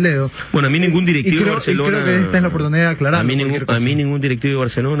señalar con el dedo. Bueno, a mí ningún directivo de Barcelona... creo que esta es la oportunidad de aclarar. A mí ningún directivo de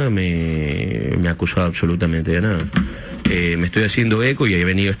Barcelona me ha acusado absolutamente de nada. Me estoy haciendo eco y he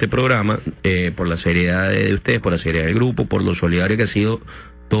venido a este programa por la seriedad de ustedes, por la seriedad del grupo, por lo solidario que ha sido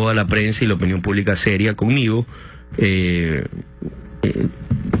toda la prensa y la opinión pública seria conmigo.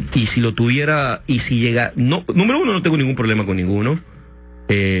 Y si lo tuviera, y si llega, no, número uno, no tengo ningún problema con ninguno.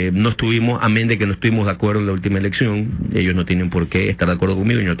 No estuvimos, amén de que no estuvimos de acuerdo en la última elección. Ellos no tienen por qué estar de acuerdo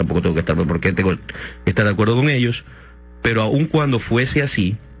conmigo, y yo tampoco tengo que estar de acuerdo con ellos. Pero aun cuando fuese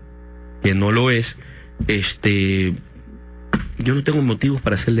así, que no lo es, yo no tengo motivos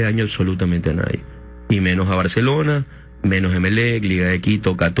para hacerle daño absolutamente a nadie, y menos a Barcelona, menos Emelec, Liga de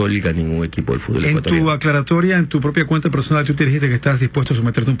Quito, Católica, ningún equipo del fútbol ecuatoriano. En tu aclaratoria, en tu propia cuenta personal, tú te dijiste que estás dispuesto a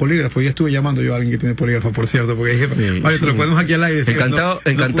someterte a un polígrafo. Ya estuve llamando yo a alguien que tiene polígrafo, por cierto, porque dije, vale, te lo ponemos aquí al aire. Encantado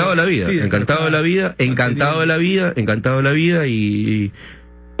de la vida, encantado de la vida, encantado de la vida, encantado de la vida y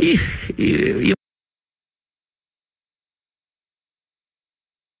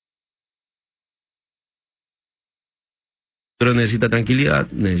pero necesita tranquilidad,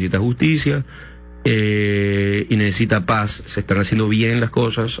 necesita justicia y necesita paz. Se están haciendo bien las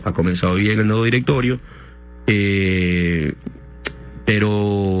cosas, ha comenzado bien el nuevo directorio,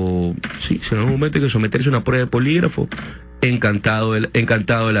 pero sí, si en algún momento hay que someterse a una prueba de polígrafo, encantado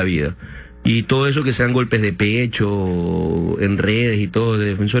de la vida. Y todo eso que sean golpes de pecho en redes y todo de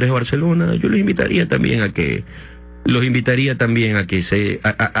defensores de Barcelona, yo los invitaría también a que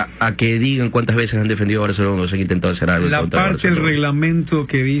que digan cuántas veces han defendido a Barcelona o se han intentado hacer algo. La parte del reglamento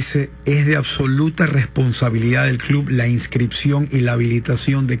que dice es de absoluta responsabilidad del club la inscripción y la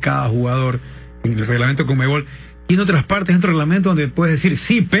habilitación de cada jugador en el reglamento Conmebol. Y en otras partes dentro del reglamento donde puedes decir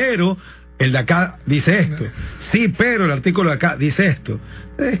sí, pero el de acá dice esto, sí, pero el artículo de acá dice esto.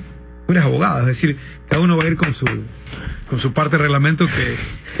 Tú eres abogado, es decir, cada uno va a ir con su parte de reglamento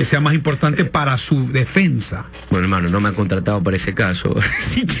que sea más importante para su defensa. Bueno, hermano, no me han contratado para ese caso,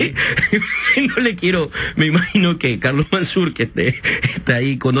 así que no le quiero. Me imagino que Carlos Mansur, que está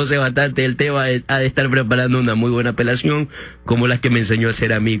ahí, conoce bastante el tema, ha de estar preparando una muy buena apelación, como las que me enseñó a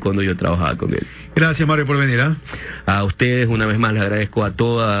hacer a mí cuando yo trabajaba con él. Gracias, Mario, por venir. A ustedes, una vez más, les agradezco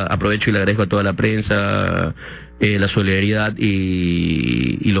aprovecho y le agradezco a toda la prensa la solidaridad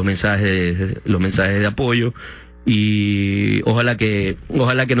y los mensajes de apoyo. Y ojalá que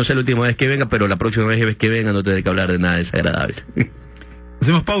no sea la última vez que venga, pero la próxima vez que venga no tendré que hablar de nada desagradable.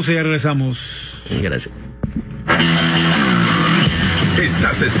 Hacemos pausa y ya regresamos. Gracias.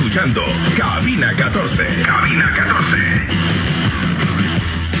 Estás escuchando Cabina 14. Cabina 14.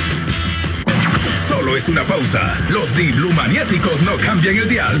 Solo es una pausa. Los Diblu maniáticos no cambian el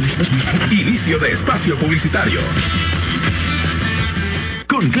dial. Inicio de espacio publicitario.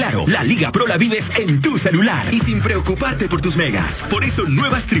 Con Claro, la Liga Pro la vives en tu celular y sin preocuparte por tus megas. Por eso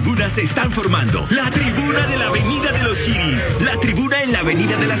nuevas tribunas se están formando. La tribuna de la Avenida de los Chiris, la tribuna en la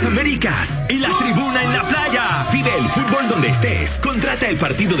Avenida de las Américas y la tribuna en la playa. Vive el fútbol donde estés. Contrata el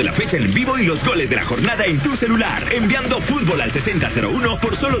partido de la fecha en vivo y los goles de la jornada en tu celular, enviando fútbol al 6001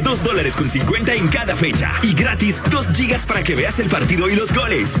 por solo $2.50 en cada fecha. Y gratis 2 gigas para que veas el partido y los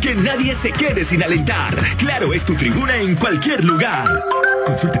goles. Que nadie se quede sin alentar. Claro es tu tribuna en cualquier lugar.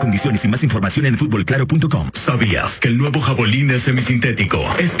 Consulta condiciones y más información en futbolclaro.com. ¿Sabías que el nuevo Javelin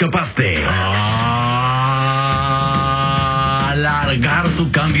semisintético es capaz de alargar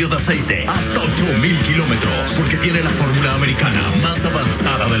tu cambio de aceite hasta 8.000 kilómetros? Porque tiene la fórmula americana más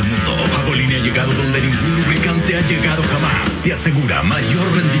avanzada del mundo. Javelin ha llegado donde ningún lubricante ha llegado jamás. Te asegura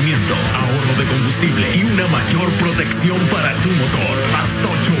mayor rendimiento, ahorro de combustible y una mayor protección para tu motor. Hasta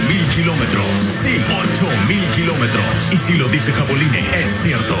 8.000 kilómetros. Sí, 8.000 kilómetros. Y si lo dice Javelin, es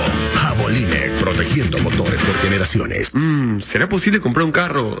cierto. Javelin, protegiendo motores por generaciones. ¿Será posible comprar un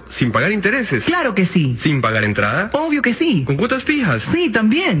carro sin pagar intereses? Claro que sí. ¿Sin pagar entrada? Obvio que sí. ¿Con cuotas fijas? Sí,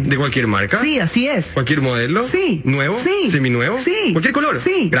 también. ¿De cualquier marca? Sí, así es. ¿Cualquier modelo? Sí. ¿Nuevo? Sí. ¿Seminuevo? Sí. ¿Cualquier color?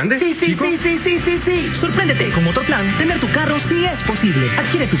 Sí. ¿Grande? Sí, sí, ¿Chico? sí. Sorpréndete con Motorplan. Tener tu carro sí es posible.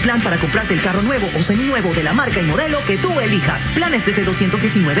 Adquiere tu plan para comprarte el carro nuevo o seminuevo de la marca y modelo que tú elijas. Planes desde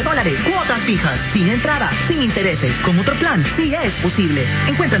 $219. Cuotas fijas. Sin entrada. Sin intereses. Con Motorplan sí es posible.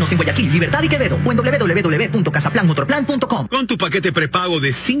 Encuéntranos en Guayaquil, Libertad y Quevedo o en www.casaplanmotorplan.com. Con tu paquete prepago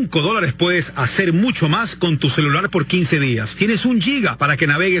de $5 puedes hacer mucho más con tu celular por 15 días. Tienes 1 giga para que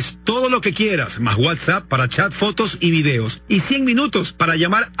navegues todo lo que quieras, más WhatsApp para chat, fotos y videos. Y 100 minutos para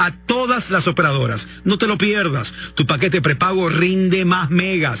llamar a todas las operadoras. No te lo pierdas. Tu paquete prepago rinde más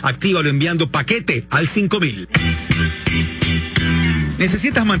megas. Actívalo enviando paquete al 5000.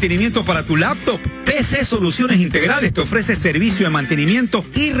 ¿Necesitas mantenimiento para tu laptop? PC Soluciones Integrales te ofrece servicio de mantenimiento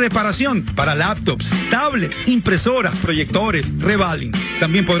y reparación para laptops, tablets, impresoras, proyectores, revaling.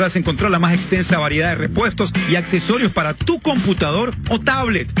 También podrás encontrar la más extensa variedad de repuestos y accesorios para tu computador o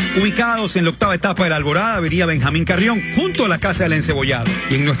tablet, ubicados en la 8ª etapa de la Alborada, Avenida Benjamín Carrión, junto a la Casa del Encebollado,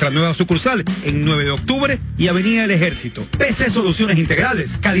 y en nuestra nueva sucursal en 9 de octubre y Avenida del Ejército. PC Soluciones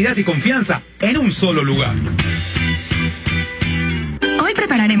Integrales, calidad y confianza en un solo lugar. Hoy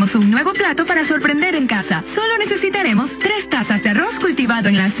prepararemos un nuevo plato para sorprender en casa. Solo necesitaremos 3 tazas de arroz cultivado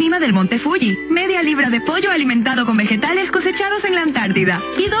en la cima del monte Fuji, media libra de pollo alimentado con vegetales cosechados en la Antártida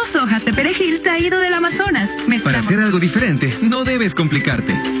y 2 hojas de perejil traído del Amazonas. Para hacer algo diferente, no debes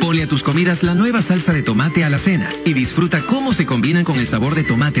complicarte. Ponle a tus comidas la nueva salsa de tomate alacena y disfruta cómo se combinan con el sabor de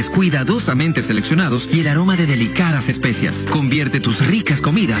tomates cuidadosamente seleccionados y el aroma de delicadas especias. Convierte tus ricas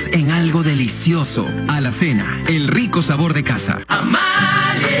comidas en algo delicioso. Alacena, el rico sabor de casa.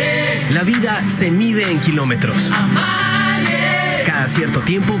 La vida se mide en kilómetros. Cada cierto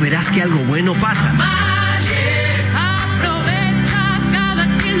tiempo verás que algo bueno pasa. Aprovecha cada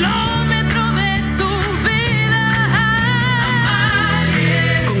kilómetro de tu vida.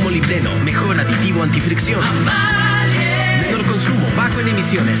 Con molibdeno, mejor aditivo antifricción. Menor consumo, bajo en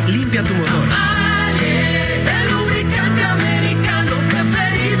emisiones, limpia tu motor. El lubricante americano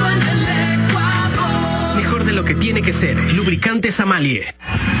preferido en el Ecuador. Mejor de lo que tiene que ser. Lubricantes Amalie.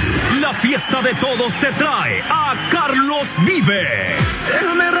 La fiesta de todos te trae a Carlos Vive.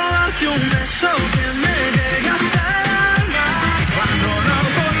 Déjame robarte un beso que me llegue hasta el alma. Cuando nos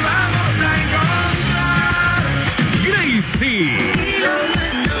volvamos a encontrar. Gracie.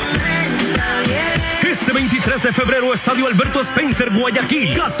 Este 23 de febrero, Estadio Alberto Spencer,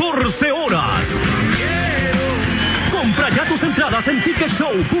 Guayaquil, 14 horas. Compra ya tus entradas en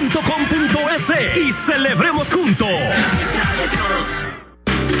ticketshow.com.es y celebremos juntos.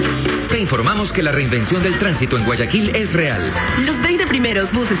 Te informamos que la reinvención del tránsito en Guayaquil es real. Los 20 primeros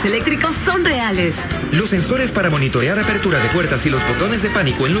buses eléctricos son reales. Los sensores para monitorear apertura de puertas y los botones de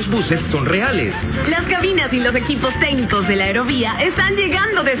pánico en los buses son reales. Las cabinas y los equipos técnicos de la aerovía están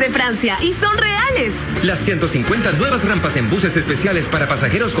llegando desde Francia y son reales. Las 150 nuevas rampas en buses especiales para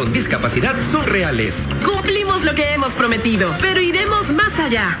pasajeros con discapacidad son reales. Cumplimos lo que hemos prometido, pero iremos más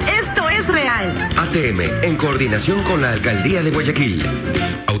allá. Esto es real. ATM, en coordinación con la Alcaldía de Guayaquil.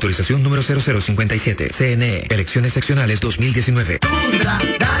 Autorización número 0057. CNE, Elecciones Seccionales 2019. Tundra,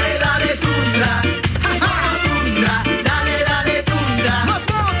 dale, dale, Tundra. Tundra, dale, dale, Tundra. ¡Más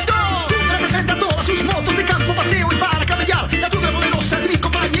motos! Tundra presenta todas sus motos de campo, paseo y para camellar. La Tundra poderosa es mi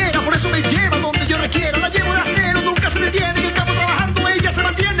compañera, por eso me lleva donde yo requiera. La llevo de acero, nunca se detiene. En el campo trabajando, ella se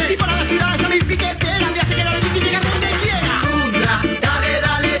mantiene. Y para la ciudad es la mi piquetera, me hace quedar en bici y llegar donde quiera. Tundra, dale,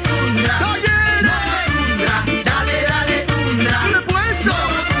 dale, Tundra. ¡Oye! Tundra, dale, dale, Tundra.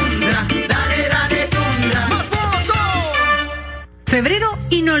 febrero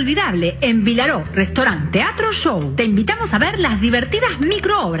inolvidable en Vilaró, restaurante, teatro, show. Te invitamos a ver las divertidas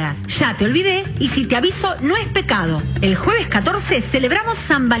microobras. Ya te olvidé y si te aviso no es pecado. El jueves 14 celebramos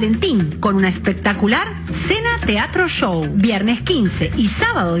San Valentín con una espectacular cena, teatro, show. Viernes 15 y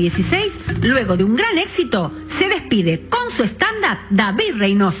sábado 16, luego de un gran éxito, se despide con su stand-up David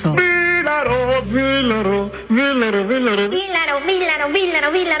Reynoso. Vilaro, Vilaro, Vilaro, Vilaro. Vilaro, Vilaro,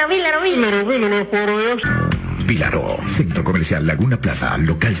 Vilaro, Vilaro, Vilaro, Vilaro, Vilaro, por Dios. Vilaro, Centro Comercial Laguna Plaza,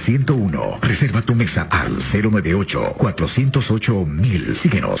 local 101. Reserva tu mesa al 098-408-1000.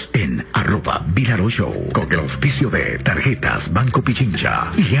 Síguenos en @Vilaro Show con el auspicio de Tarjetas Banco Pichincha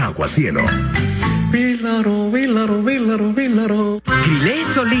y Agua Cielo. Vilaro, Vilaro, Vilaro, Vilaro. Grilé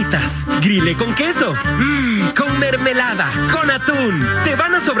solitas, grilé con queso, con mermelada, con atún. Te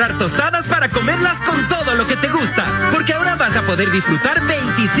van a sobrar tostadas para comerlas con todo lo que te gusta, porque ahora vas a poder disfrutar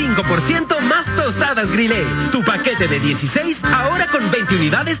 25% más tostadas Grilé. Tu paquete de 16, ahora con 20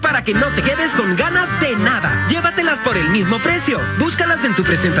 unidades para que no te quedes con ganas de nada. Llévatelas por el mismo precio. Búscalas en tu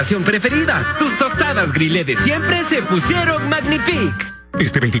presentación preferida. Tus tostadas Grilé de siempre se pusieron magnifique.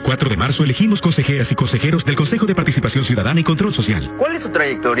 Este 24 de marzo elegimos consejeras y consejeros del Consejo de Participación Ciudadana y Control Social. ¿Cuál es su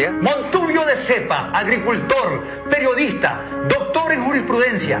trayectoria? Montubio de Cepa, agricultor, periodista, doctor en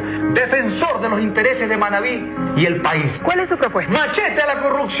jurisprudencia, defensor de los intereses de Manabí y el país. ¿Cuál es su propuesta? Machete a la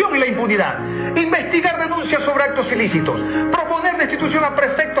corrupción y la impunidad. Investigar denuncias sobre actos ilícitos. Proponer destitución a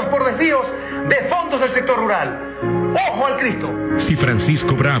prefectos por desvíos de fondos del sector rural. ¡Ojo al Cristo! Si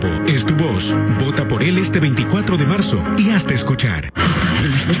Francisco Bravo es tu voz, vota por él este 24 de marzo y hazte escuchar.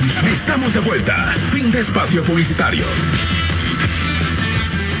 Estamos de vuelta. Fin de espacio publicitario.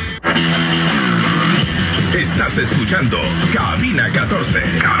 Estás escuchando Cabina 14.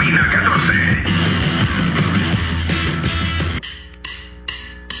 Cabina 14.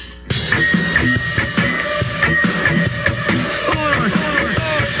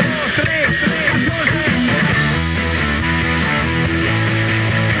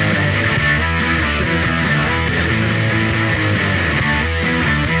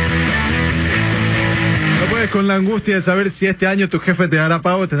 Con la angustia de saber si este año tu jefe te dará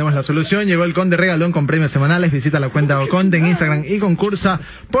pago, tenemos la solución. Llegó el Conde Regalón con premios semanales. Visita la cuenta Oconde en Instagram y concursa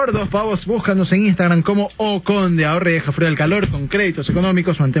por 2 pavos. Búscanos en Instagram como Oconde. Ahorra y deja frío el calor con créditos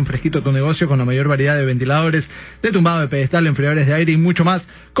económicos. Mantén fresquito tu negocio con la mayor variedad de ventiladores, de tumbado de pedestal, enfriadores de aire y mucho más.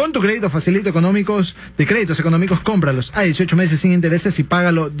 Con tu crédito facilito económicos, de créditos económicos, cómpralos a 18 meses sin intereses y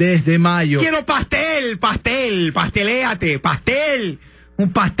págalo desde mayo. Quiero pastel, pasteléate, pastel.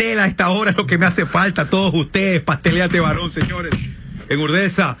 Un pastel a esta hora es lo que me hace falta a todos ustedes. Pasteléate, varón, señores. En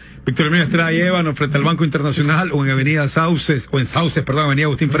Urdesa, Víctor Emilio Estrada y Ébano, frente al Banco Internacional, o en Avenida Avenida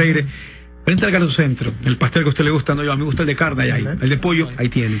Agustín Freire, frente al Centro. El pastel que a usted le gusta, no, yo a mí me gusta el de carne, ahí hay. El de pollo, ahí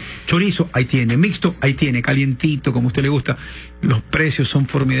tiene. Chorizo, ahí tiene. Mixto, ahí tiene. Calientito, como a usted le gusta. Los precios son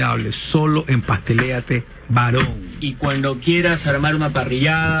formidables. Solo en Pasteléate, varón. Y cuando quieras armar una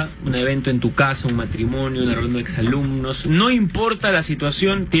parrillada, un evento en tu casa, un matrimonio, una reunión de exalumnos, no importa la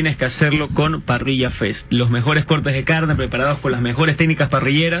situación, tienes que hacerlo con Parrilla Fest. Los mejores cortes de carne preparados con las mejores técnicas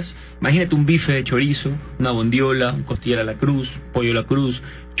parrilleras. Imagínate un bife de chorizo, una bondiola, un costilla a la cruz, pollo a la cruz,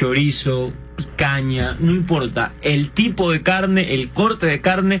 chorizo, caña, no importa. El tipo de carne, el corte de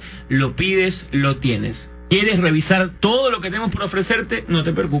carne, lo pides, lo tienes. ¿Quieres revisar todo lo que tenemos por ofrecerte? No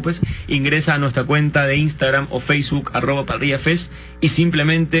te preocupes, ingresa a nuestra cuenta de Instagram o Facebook @parrillafest y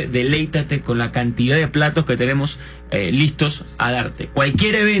simplemente deleítate con la cantidad de platos que tenemos listos a darte.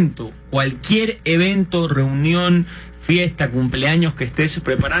 Cualquier evento, reunión, fiesta, cumpleaños que estés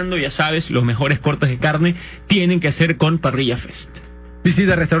preparando, ya sabes, los mejores cortes de carne tienen que ser con Parrilla Fest.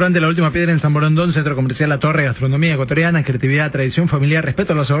 Visita el restaurante La Última Piedra en San Borondón, Centro Comercial La Torre, gastronomía ecuatoriana, creatividad, tradición familiar,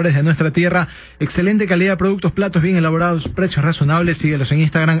 respeto a los sabores de nuestra tierra, excelente calidad de productos, platos bien elaborados, precios razonables. Síguelos en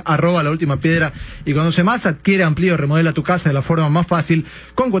Instagram @La Última Piedra y conoce más. Adquiere, amplía o remodela tu casa de la forma más fácil,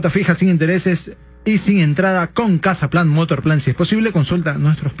 con cuota fija, sin intereses y sin entrada, con Casaplan Motorplan. Si es posible, consulta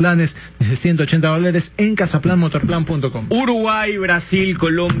nuestros planes desde $180 en casaplanmotorplan.com. Uruguay, Brasil,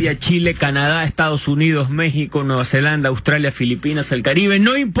 Colombia, Chile, Canadá, Estados Unidos, México, Nueva Zelanda, Australia, Filipinas, el Caribe.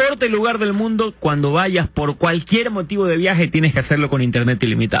 No importa el lugar del mundo, cuando vayas por cualquier motivo de viaje, tienes que hacerlo con internet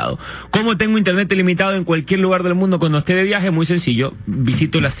ilimitado. ¿Cómo tengo internet ilimitado en cualquier lugar del mundo cuando esté de viaje? Muy sencillo.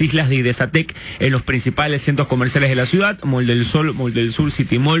 Visito las islas de Idesatec en los principales centros comerciales de la ciudad: Mall del Sol, Mall del Sur,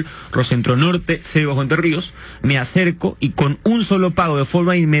 City Mall, Rocentro Norte, Bajo Entre Ríos. Me acerco y con un solo pago de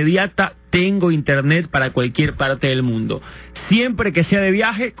forma inmediata tengo internet para cualquier parte del mundo. Siempre que sea de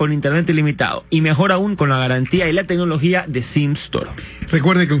viaje, con internet ilimitado. Y mejor aún, con la garantía y la tecnología de SIM Store.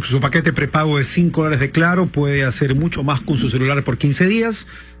 Recuerde que con su paquete prepago de $5 de Claro puede hacer mucho más con su celular por 15 días.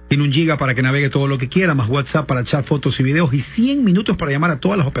 Tiene 1 giga para que navegue todo lo que quiera, más WhatsApp para chat, fotos y videos, y 100 minutos para llamar a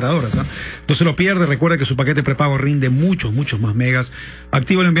todas las operadoras. No se lo pierde, recuerda que su paquete prepago rinde muchos más megas.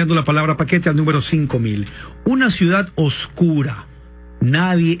 Actívalo enviando la palabra paquete al número 5000. Una ciudad oscura,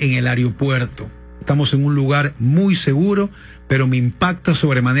 nadie en el aeropuerto. Estamos en un lugar muy seguro, pero me impacta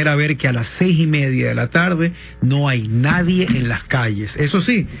sobremanera ver que a las 6:30 de la tarde no hay nadie en las calles. Eso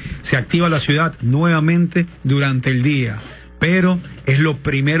sí, se activa la ciudad nuevamente durante el día, pero es lo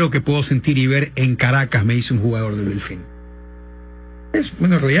primero que puedo sentir y ver en Caracas, me dice un jugador del Delfín.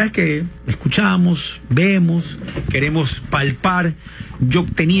 Bueno, en realidad es que escuchamos, vemos, queremos palpar. Yo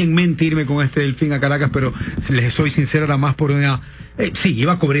tenía en mente irme con este Delfín a Caracas, pero les soy sincero, era más por una... sí,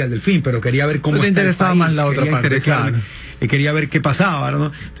 iba a cubrir al Delfín, pero quería ver cómo... te interesaba más la otra parte, claro. Y quería ver qué pasaba, ¿no?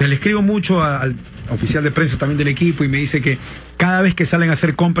 Entonces le escribo mucho al oficial de prensa también del equipo y me dice que cada vez que salen a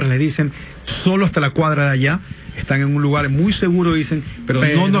hacer compras les dicen solo hasta la cuadra de allá. Están en un lugar muy seguro, dicen, pero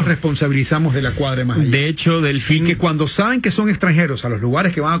no nos responsabilizamos de la cuadra más allá. De hecho, Delfín... Y que cuando saben que son extranjeros a los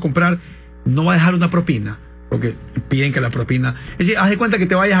lugares que van a comprar, no va a dejar una propina, porque piden que la propina... Es decir, haz de cuenta que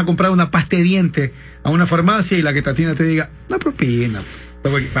te vayas a comprar una pasta de diente a una farmacia y la que te atienda te diga, una propina.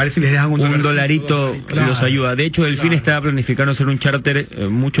 Parece que les dejan un dolarito los ayuda. De hecho, Delfín está planificando hacer un charter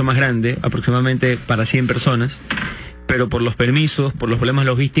mucho más grande, aproximadamente para 100 personas. Pero por los permisos, por los problemas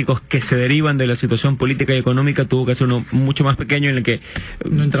logísticos que se derivan de la situación política y económica, tuvo que hacer uno mucho más pequeño en el que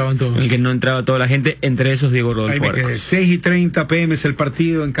no entraban todos. En el que no entraba toda la gente, entre esos Diego Rodolfo Arcos. 6:30 p.m. es el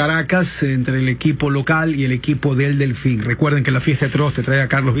partido en Caracas entre el equipo local y el equipo del Delfín. Recuerden que la fiesta de todos te trae a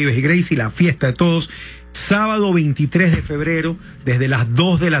Carlos Vives y Gracie, la fiesta de todos, sábado 23 de febrero, desde las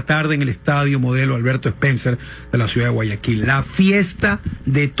 2 de la tarde en el Estadio Modelo Alberto Spencer de la ciudad de Guayaquil. La fiesta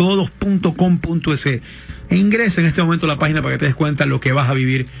de todos.com.es. Ingresa en este momento a la página para que te des cuenta lo que vas a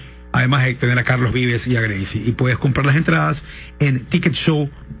vivir, además de tener a Carlos Vives y a Gracie. Y puedes comprar las entradas en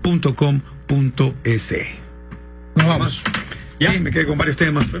ticketshow.com.es. Nos vamos. Ya me quedé con varios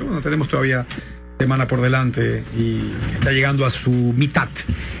temas, pero bueno, tenemos todavía semana por delante y está llegando a su mitad.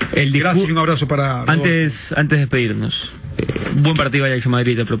 Gracias y un abrazo para... Antes de despedirnos, buen partido Ajax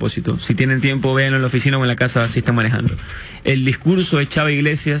Madrid a propósito. Si tienen tiempo, véanlo en la oficina o en la casa si están manejando. El discurso de Chava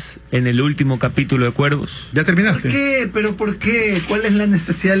Iglesias en el último capítulo de Cuervos. ¿Ya terminaste? ¿Por qué? ¿Pero por qué? ¿Cuál es la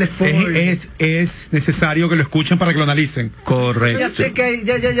necesidad del spoiler? Es necesario que lo escuchen para que lo analicen. Correcto. Ya sé que hay,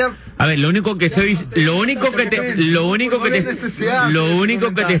 ya. A ver, lo único que te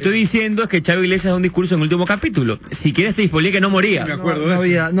estoy diciendo es que Chava Iglesias da un discurso en el último capítulo. Si quieres te disponía que no moría. Me acuerdo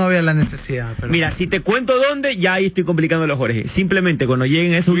no había la necesidad. Pero... Mira, si te cuento dónde, ya ahí estoy complicándolo, Jorge. Simplemente cuando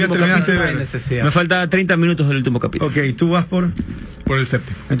lleguen a ese último capítulo, no hay necesidad. me falta 30 minutos del último capítulo. Ok, tú vas por el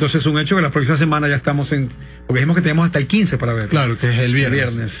séptimo. Entonces es un hecho que la próxima semana ya estamos en... Porque dijimos que tenemos hasta el 15 para ver. Claro, que es el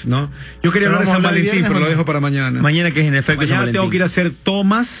viernes. ¿No? Yo quería hablar de San Valentín, pero lo dejo para mañana. Mañana que es en efecto Mañana San Valentín. tengo que ir a hacer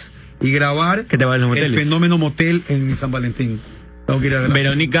tomas y grabar el fenómeno motel en San Valentín. Tengo que ir a ver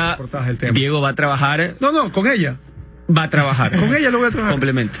Verónica, Diego va a trabajar. No, con ella. Va a trabajar. Con ella lo voy a trabajar.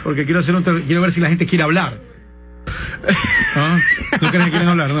 Complemento. Porque quiero ver si la gente quiere hablar. ¿No crees que quieren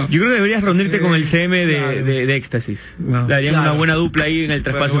hablar? No. Yo creo que deberías reunirte con el CM de Éxtasis. Darían una buena dupla ahí en el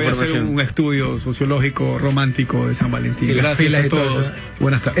traspaso de información. Voy a hacer un estudio sociológico romántico de San Valentín. Gracias a todos.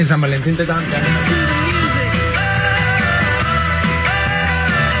 Buenas tardes. En San Valentín te dan así.